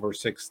 5 or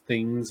 6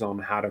 things on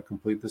how to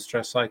complete the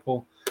stress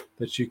cycle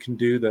that you can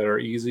do that are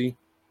easy.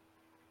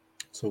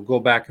 So go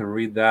back and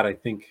read that. I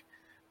think,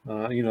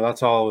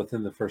 that's all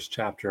within the first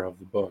chapter of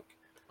the book.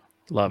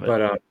 Love it.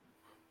 But,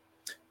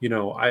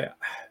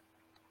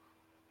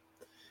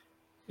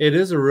 it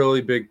is a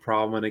really big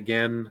problem. And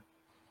again,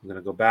 I'm going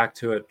to go back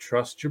to it.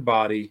 Trust your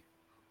body.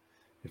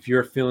 If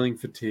you're feeling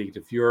fatigued,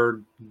 if you're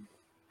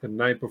the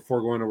night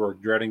before going to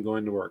work, dreading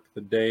going to work,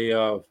 the day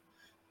of,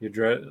 you're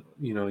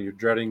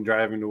dreading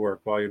driving to work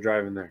while you're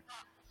driving there,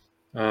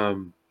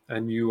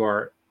 and you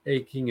are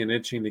aching and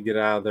itching to get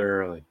out of there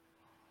early.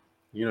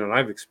 And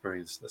I've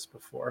experienced this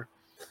before.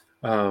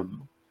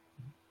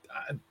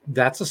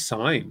 That's a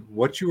sign.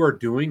 What you are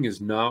doing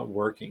is not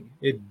working.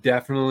 It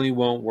definitely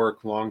won't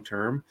work long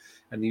term,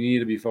 and you need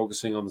to be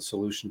focusing on the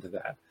solution to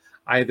that.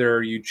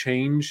 Either you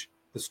change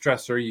the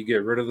stressor, you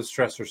get rid of the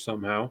stressor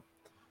somehow,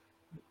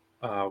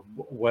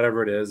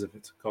 whatever it is, if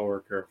it's a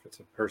coworker, if it's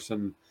a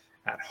person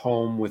at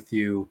home with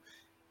you,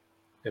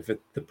 if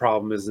the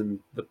problem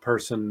isn't the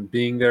person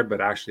being there, but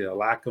actually a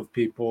lack of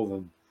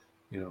people,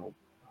 then,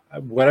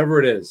 whatever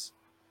it is,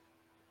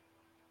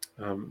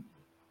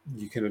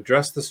 you can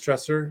address the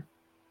stressor,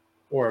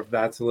 or if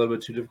that's a little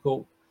bit too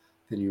difficult,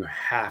 then you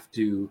have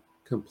to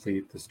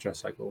complete the stress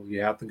cycle.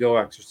 You have to go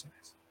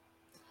exercise,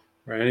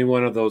 or any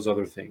one of those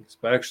other things.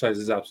 But exercise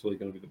is absolutely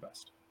going to be the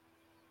best.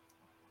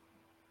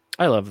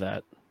 I love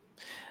that.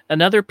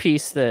 Another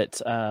piece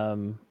that,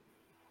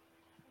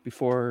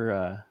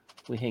 before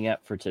we hang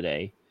up for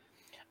today,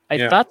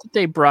 I thought that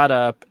they brought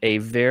up a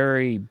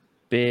very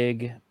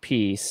big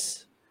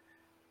piece,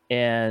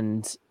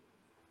 and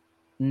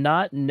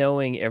not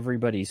knowing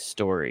everybody's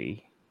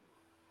story,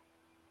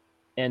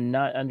 and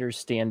not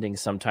understanding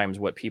sometimes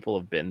what people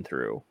have been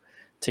through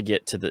to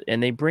get to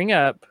and they bring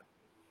up,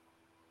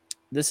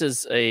 this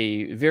is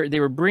they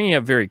were bringing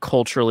up very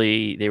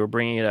culturally, they were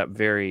bringing it up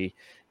very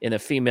in a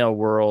female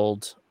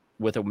world,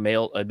 with a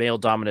male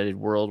dominated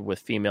world with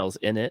females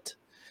in it,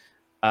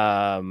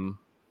 and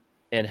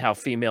how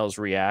females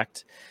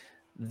react.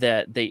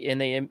 That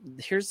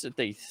here's what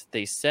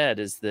they said,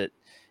 is that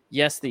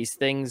yes, these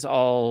things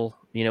all,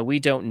 we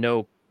don't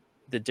know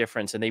the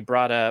difference. And they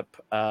brought up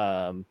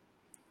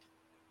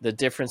the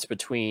difference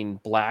between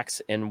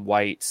blacks and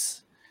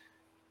whites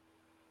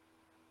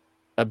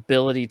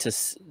ability to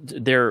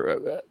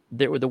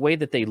the way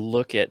that they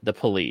look at the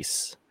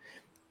police.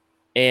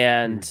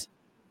 And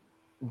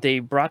they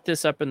brought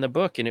this up in the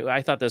book, and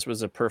I thought this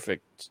was a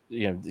perfect,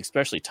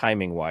 especially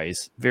timing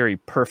wise, very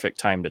perfect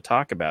time to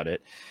talk about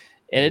it.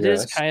 And it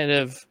is kind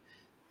of,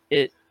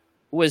 it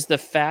was the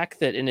fact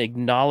that in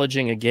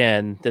acknowledging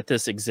again that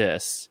this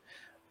exists,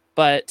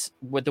 but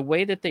with the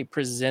way that they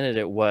presented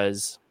it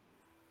was,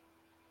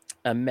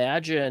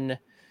 imagine,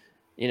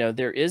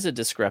 there is a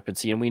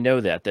discrepancy, and we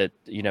know that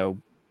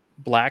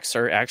blacks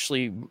are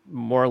actually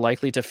more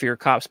likely to fear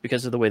cops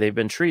because of the way they've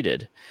been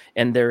treated.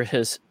 And there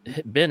has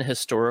been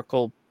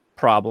historical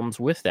problems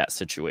with that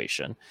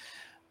situation,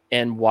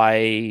 and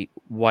why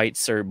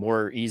whites are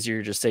more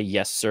easier to say,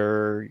 yes,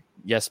 sir,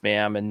 yes,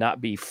 ma'am, and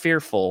not be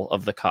fearful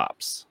of the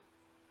cops.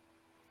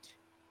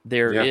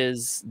 There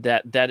is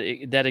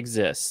that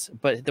exists,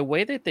 but the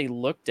way that they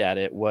looked at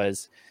it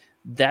was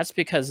that's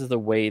because of the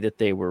way that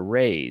they were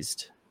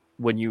raised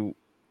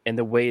and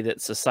the way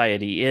that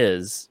society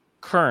is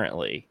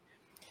currently.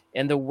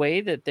 And the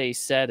way that they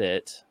said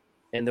it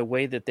and the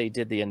way that they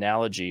did the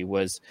analogy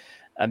was,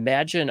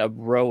 imagine a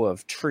row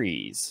of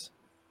trees.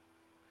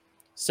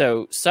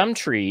 So some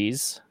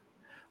trees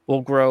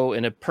will grow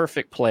in a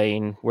perfect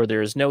plain where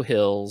there's no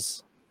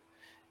hills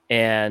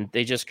and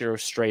they just grow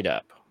straight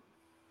up.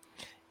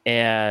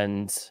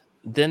 And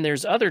then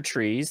there's other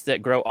trees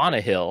that grow on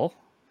a hill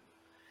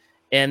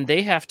and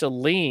they have to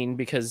lean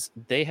because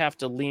they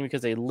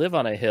live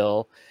on a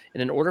hill.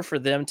 And in order for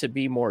them to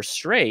be more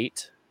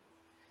straight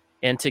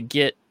and to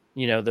get,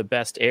 the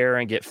best air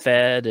and get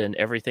fed and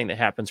everything that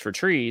happens for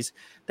trees,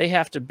 they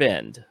have to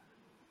bend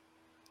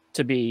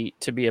to be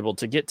able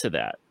to get to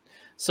that.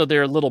 So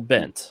they're a little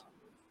bent.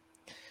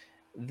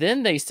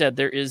 Then they said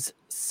there is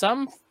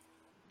some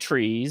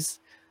trees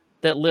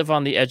that live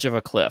on the edge of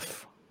a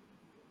cliff.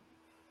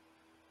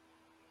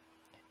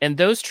 And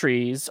those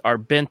trees are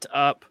bent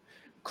up,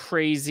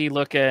 crazy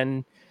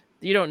looking.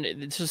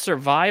 To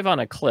survive on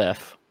a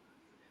cliff,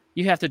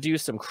 you have to do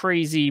some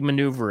crazy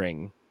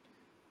maneuvering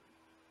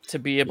to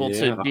be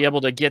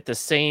able to get the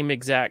same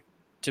exact,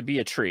 to be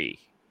a tree.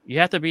 You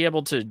have to be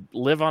able to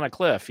live on a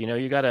cliff.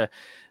 You got to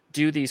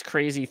do these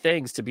crazy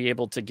things to be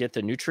able to get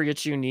the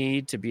nutrients you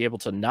need to be able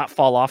to not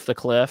fall off the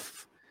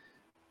cliff.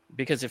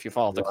 Because if you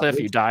fall off the cliff,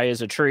 you die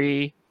as a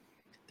tree.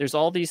 There's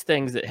all these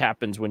things that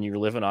happens when you're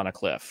living on a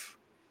cliff.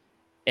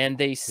 And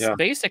they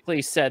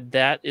basically said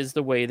that is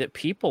the way that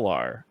people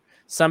are.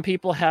 Some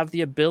people have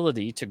the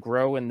ability to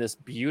grow in this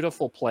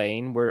beautiful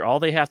plane where all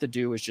they have to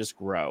do is just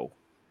grow.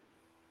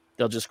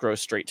 They'll just grow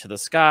straight to the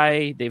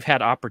sky. They've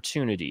had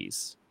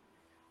opportunities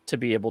to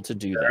be able to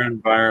do that. Their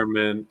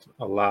environment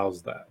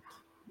allows that.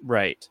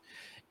 Right.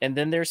 And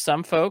then there's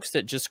some folks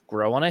that just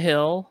grow on a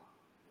hill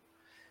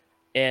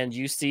and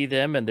you see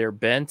them and they're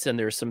bent and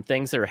there's some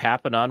things that are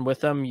happening on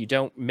with them you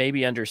don't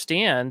maybe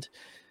understand,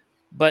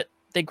 but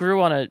they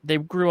grew on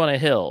a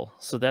hill.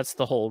 So that's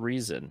the whole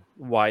reason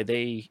why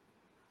they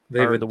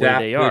are the way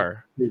they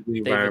are.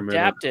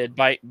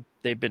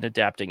 They've been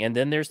adapting. And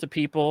then there's the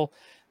people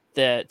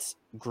that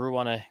grew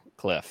on a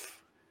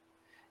cliff.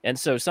 And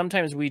so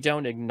sometimes we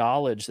don't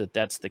acknowledge that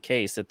that's the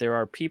case, that there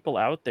are people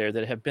out there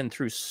that have been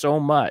through so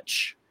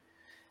much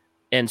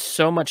and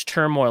so much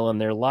turmoil in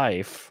their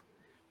life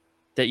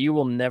that you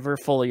will never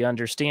fully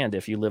understand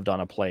if you lived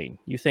on a plane.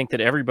 You think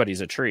that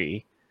everybody's a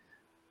tree,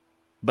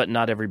 but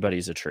not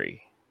everybody's a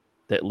tree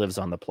that lives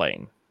on the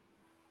plane.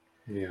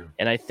 Yeah.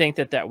 And I think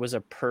that was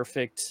a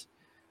perfect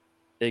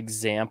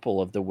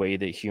example of the way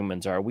that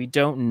humans are. We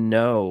don't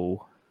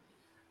know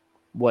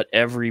what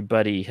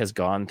everybody has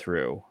gone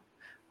through,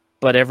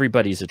 but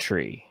everybody's a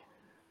tree.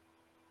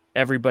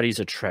 Everybody's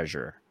a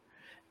treasure.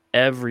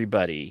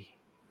 Everybody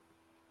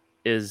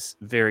is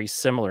very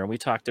similar. And we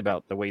talked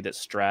about the way that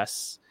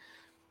stress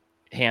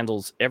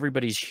handles,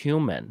 everybody's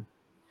human.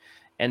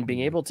 And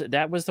being able to,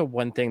 that was the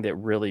one thing that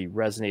really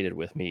resonated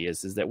with me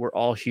is that we're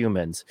all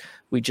humans.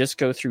 We just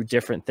go through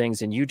different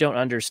things and you don't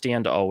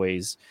understand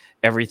always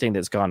everything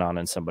that's gone on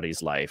in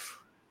somebody's life.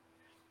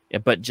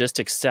 But just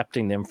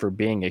accepting them for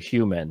being a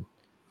human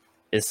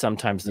is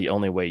sometimes the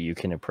only way you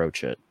can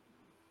approach it.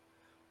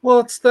 Well,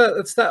 it's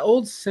that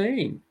old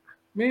saying,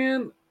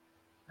 man,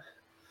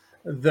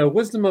 the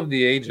wisdom of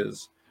the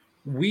ages.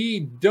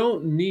 We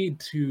don't need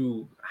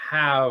to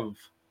have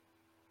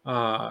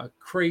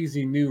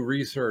crazy new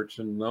research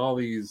and all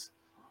these,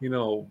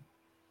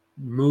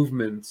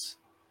 movements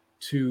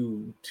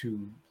to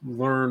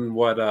learn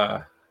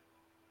what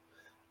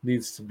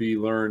needs to be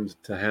learned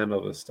to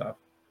handle this stuff.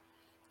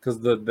 Because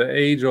the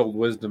age-old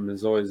wisdom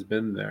has always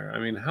been there. I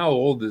mean, how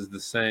old is the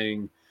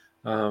saying,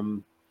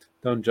 don't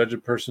judge a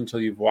person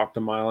until you've walked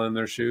a mile in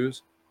their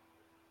shoes?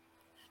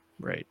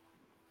 Right.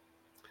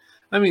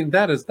 I mean,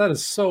 that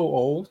is so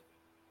old.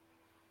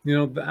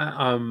 You look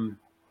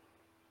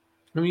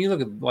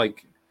at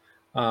like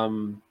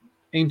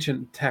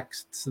ancient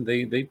texts,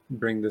 they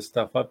bring this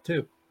stuff up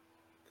too.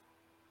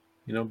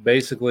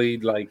 Basically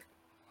like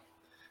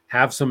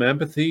have some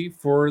empathy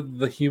for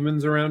the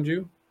humans around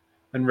you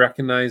and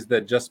recognize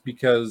that just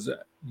because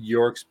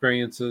your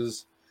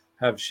experiences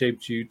have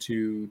shaped you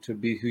to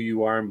be who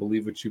you are and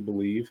believe what you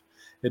believe,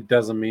 it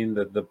doesn't mean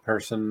that the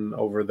person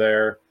over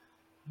there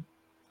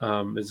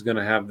is going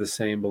to have the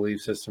same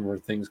belief system or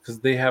things, because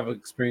they have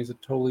experienced a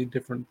totally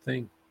different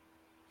thing.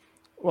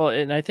 Well,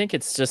 and I think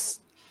it's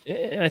just,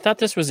 I thought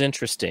this was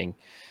interesting.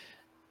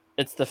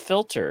 It's the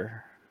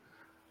filter.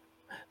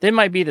 They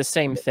might be the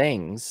same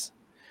things,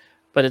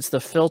 but it's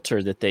the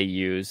filter that they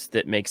use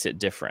that makes it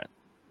different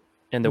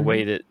in the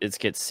way that it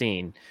gets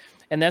seen.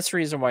 And that's the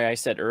reason why I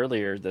said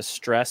earlier, the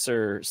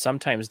stressor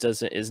sometimes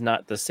is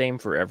not the same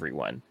for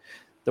everyone.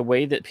 The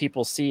way that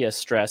people see a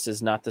stress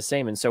is not the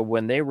same. And so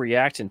when they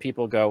react and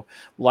people go,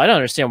 well, I don't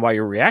understand why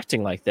you're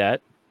reacting like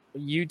that.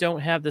 You don't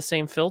have the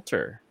same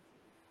filter.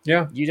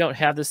 Yeah. You don't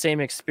have the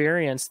same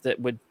experience that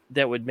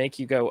would make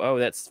you go, oh,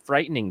 that's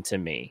frightening to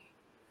me.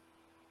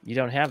 You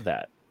don't have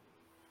that.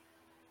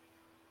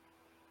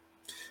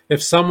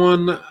 If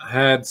someone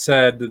had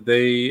said that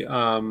they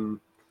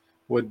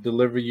would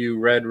deliver you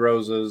red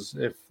roses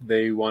if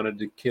they wanted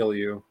to kill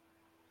you,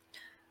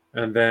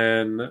 and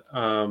then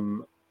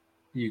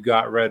you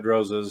got red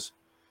roses,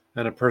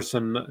 and a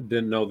person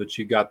didn't know that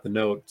you got the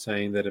note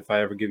saying that if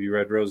I ever give you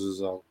red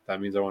roses,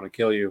 that means I want to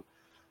kill you.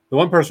 The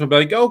one person would be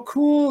like, "Oh,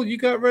 cool, you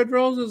got red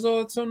roses. Oh,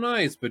 that's so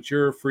nice," but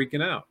you're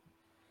freaking out.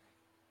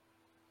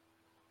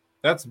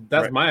 That's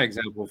Right. my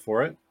example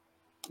for it.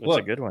 That's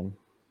a good one.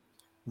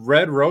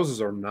 Red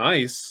roses are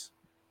nice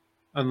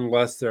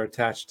unless they're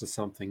attached to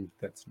something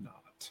that's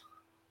not.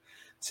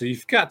 So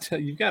you've got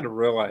to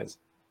realize,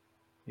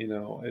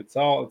 it's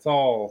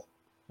all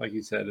like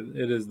you said,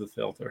 it is the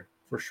filter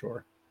for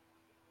sure.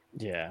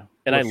 Yeah,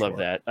 and I love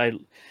that.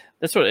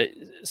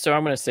 So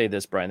I'm going to say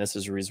this, Brian. This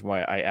is the reason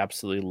why I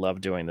absolutely love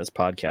doing this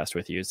podcast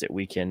with you, is that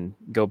we can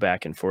go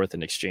back and forth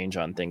and exchange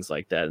on things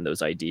like that and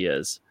those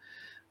ideas.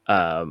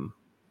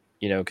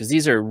 Because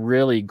these are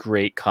really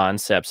great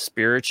concepts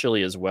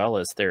spiritually as well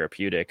as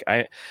therapeutic.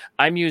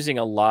 I'm using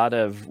a lot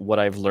of what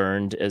I've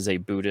learned as a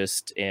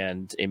Buddhist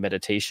and a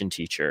meditation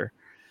teacher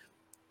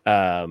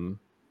to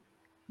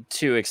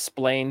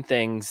explain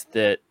things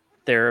that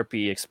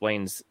therapy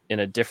explains in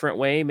a different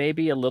way,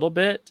 maybe a little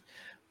bit,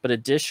 but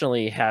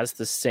additionally has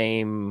the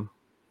same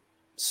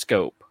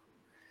scope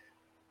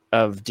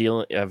of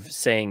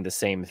saying the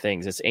same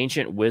things. It's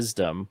ancient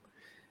wisdom.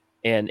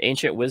 And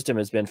ancient wisdom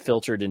has been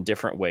filtered in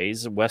different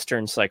ways.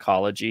 Western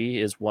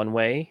psychology is one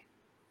way,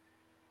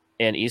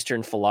 and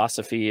Eastern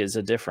philosophy is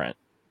a different.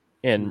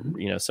 And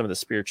some of the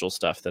spiritual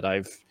stuff that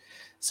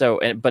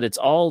but it's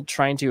all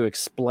trying to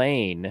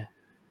explain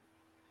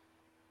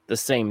the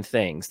same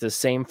things, the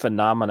same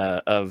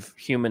phenomena of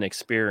human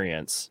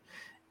experience,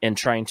 and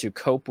trying to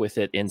cope with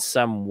it in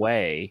some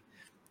way.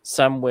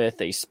 Some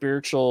with a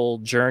spiritual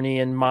journey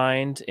in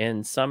mind,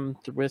 and some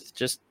with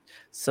just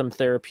some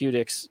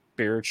therapeutics,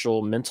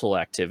 spiritual mental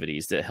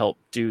activities that help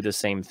do the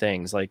same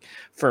things. Like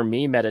for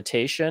me,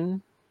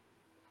 meditation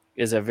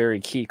is a very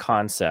key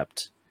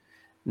concept.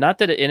 Not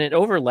that it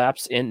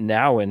overlaps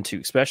into,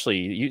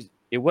 especially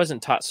it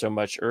wasn't taught so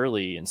much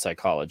early in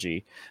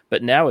psychology,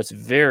 but now it's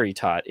very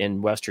taught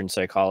in Western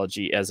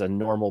psychology as a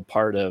normal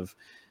part of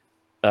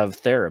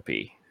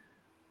therapy.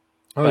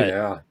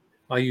 Yeah.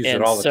 I use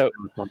it all the time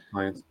with my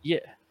clients. Yeah.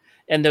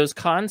 And those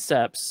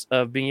concepts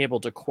of being able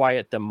to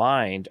quiet the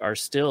mind are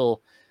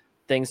still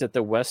things that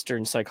the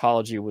Western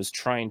psychology was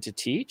trying to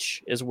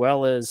teach, as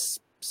well as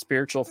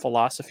spiritual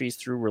philosophies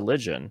through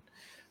religion,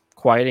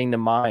 quieting the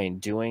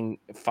mind,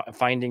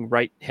 finding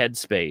right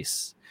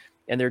headspace.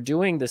 And they're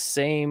doing the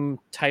same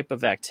type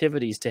of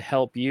activities to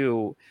help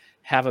you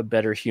have a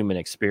better human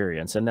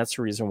experience. And that's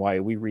the reason why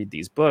we read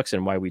these books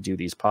and why we do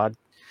these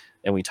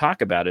and we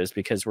talk about it, is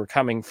because we're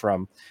coming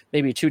from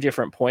maybe two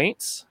different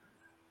points,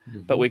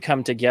 but we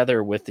come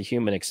together with the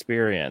human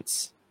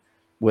experience,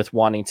 with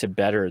wanting to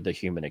better the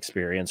human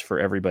experience for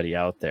everybody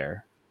out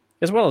there,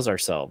 as well as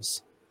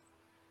ourselves.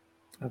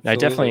 I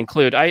definitely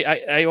include,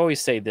 I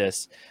always say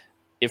this: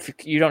 if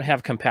you don't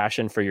have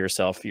compassion for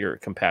yourself, your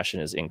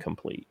compassion is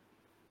incomplete.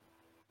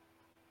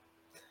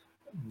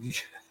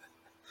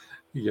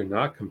 You're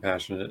not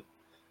compassionate.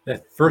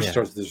 At first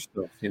starts this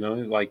stuff,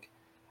 like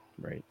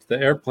right. The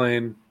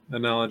airplane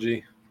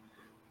analogy.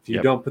 If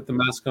you don't put the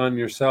mask on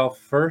yourself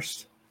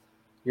first,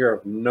 you're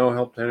of no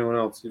help to anyone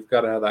else. You've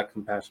got to have that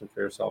compassion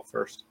for yourself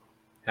first.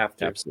 Have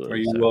to.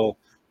 Absolutely. Or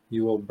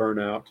you will burn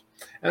out.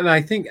 And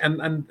I think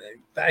and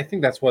I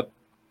think that's what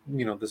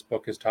this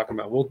book is talking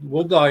about.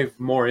 We'll dive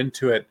more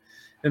into it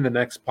in the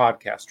next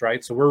podcast,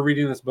 right? So we're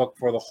reading this book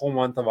for the whole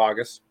month of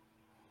August.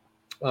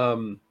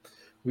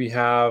 We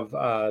have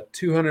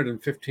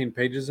 215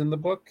 pages in the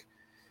book.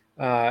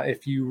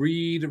 If you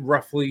read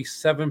roughly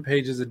 7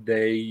 pages a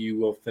day,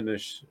 you'll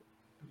finish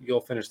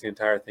the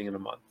entire thing in a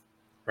month,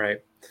 right?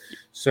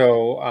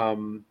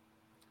 So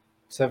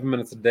 7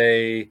 minutes a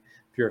day.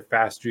 If you're a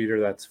fast reader,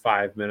 that's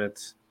 5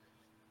 minutes.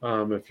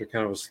 If you're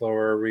kind of a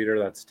slower reader,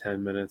 that's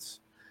 10 minutes.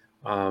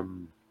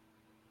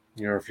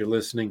 If you're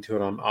listening to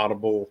it on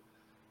Audible,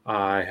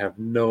 I have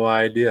no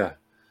idea,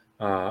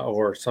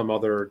 or some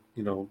other,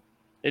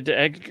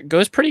 It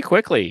goes pretty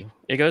quickly.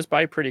 It goes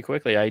by pretty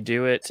quickly. I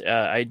do it.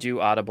 I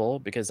do Audible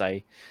because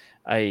I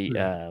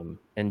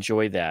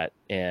enjoy that,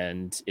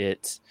 and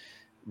it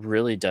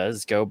really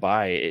does go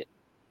by.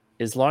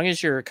 As long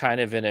as you're kind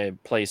of in a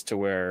place to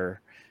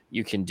where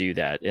you can do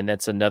that. And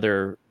that's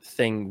another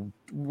thing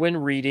when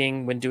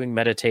reading, when doing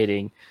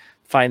meditating,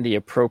 find the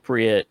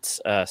appropriate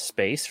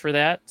space for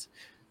that.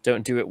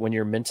 Don't do it when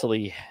you're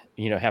mentally,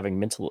 having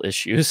mental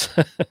issues.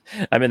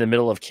 I'm in the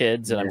middle of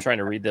kids and I'm trying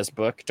to read this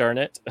book, darn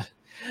it.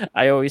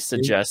 I always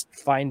suggest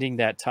finding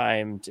that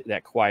time,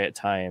 that quiet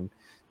time,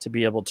 to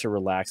be able to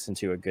relax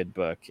into a good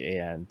book.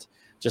 And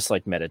just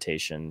like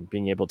meditation,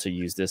 being able to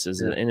use this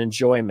as an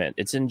enjoyment.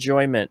 It's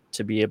enjoyment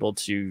to be able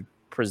to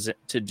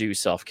do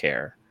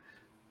self-care,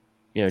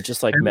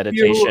 just like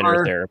meditation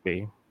or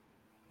therapy.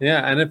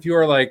 Yeah. And if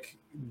you're like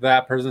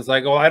that person's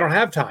like, oh, I don't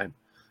have time.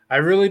 I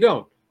really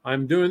don't.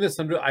 I'm doing this.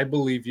 I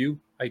believe you.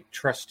 I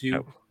trust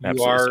you.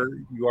 Oh,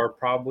 you are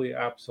probably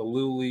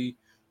absolutely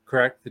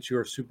correct that you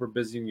are super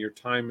busy and your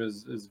time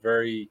is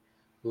very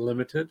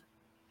limited.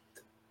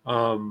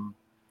 You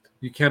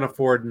can't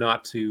afford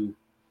not to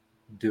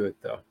do it,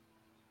 though.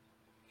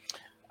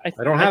 I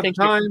don't have the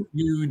time.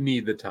 You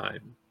need the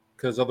time,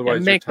 because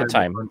otherwise make the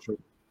time.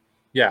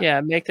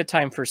 Yeah, make the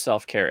time for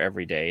self-care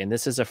every day. And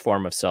this is a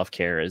form of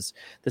self-care.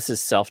 This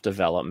is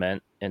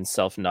self-development and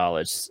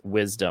self-knowledge,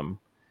 wisdom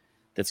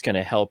that's going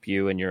to help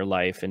you in your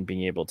life and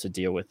being able to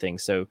deal with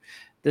things. So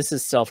this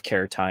is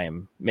self-care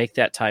time. Make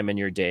that time in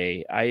your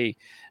day. I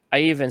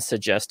even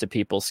suggest to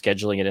people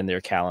scheduling it in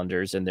their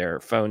calendars, in their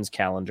phones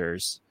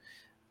calendars,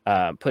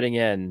 putting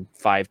in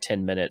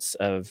 5-10 minutes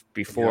of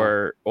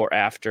before or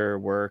after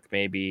work,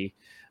 maybe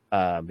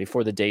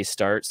before the day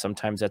starts.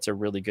 Sometimes that's a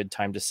really good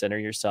time to center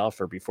yourself,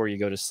 or before you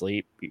go to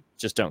sleep.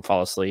 Just don't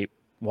fall asleep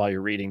while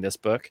you're reading this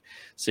book,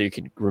 so you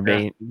can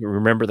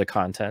remember the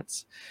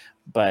contents.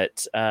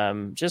 But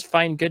just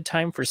find good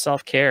time for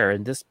self-care,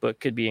 and this book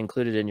could be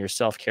included in your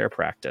self-care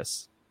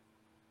practice.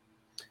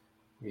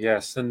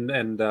 Yes, and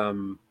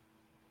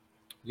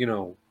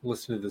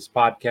listen to this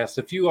podcast.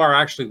 If you are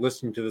actually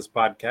listening to this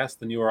podcast,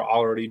 then you are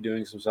already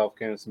doing some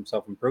self-care and some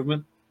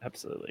self-improvement.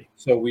 Absolutely.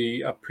 So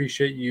we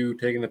appreciate you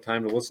taking the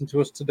time to listen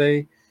to us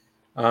today.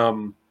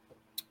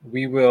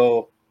 We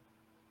will.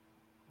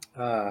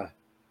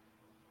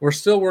 We're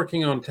still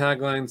working on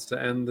taglines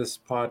to end this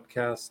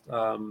podcast,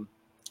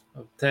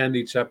 to end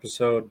each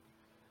episode.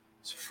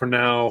 So for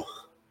now,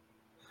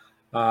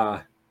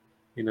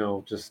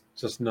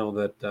 just know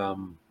that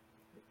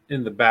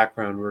in the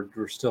background,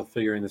 we're still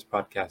figuring this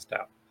podcast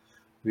out.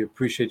 We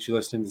appreciate you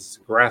listening. This is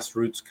a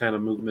grassroots kind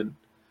of movement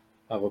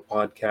of a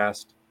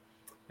podcast.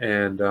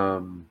 And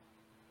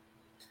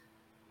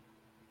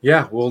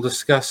we'll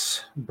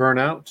discuss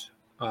Burnout,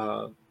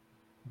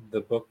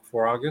 the book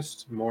for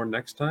August, more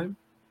next time.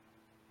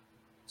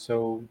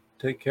 So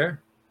take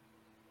care.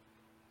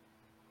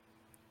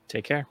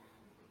 Take care.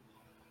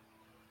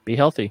 Be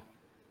healthy.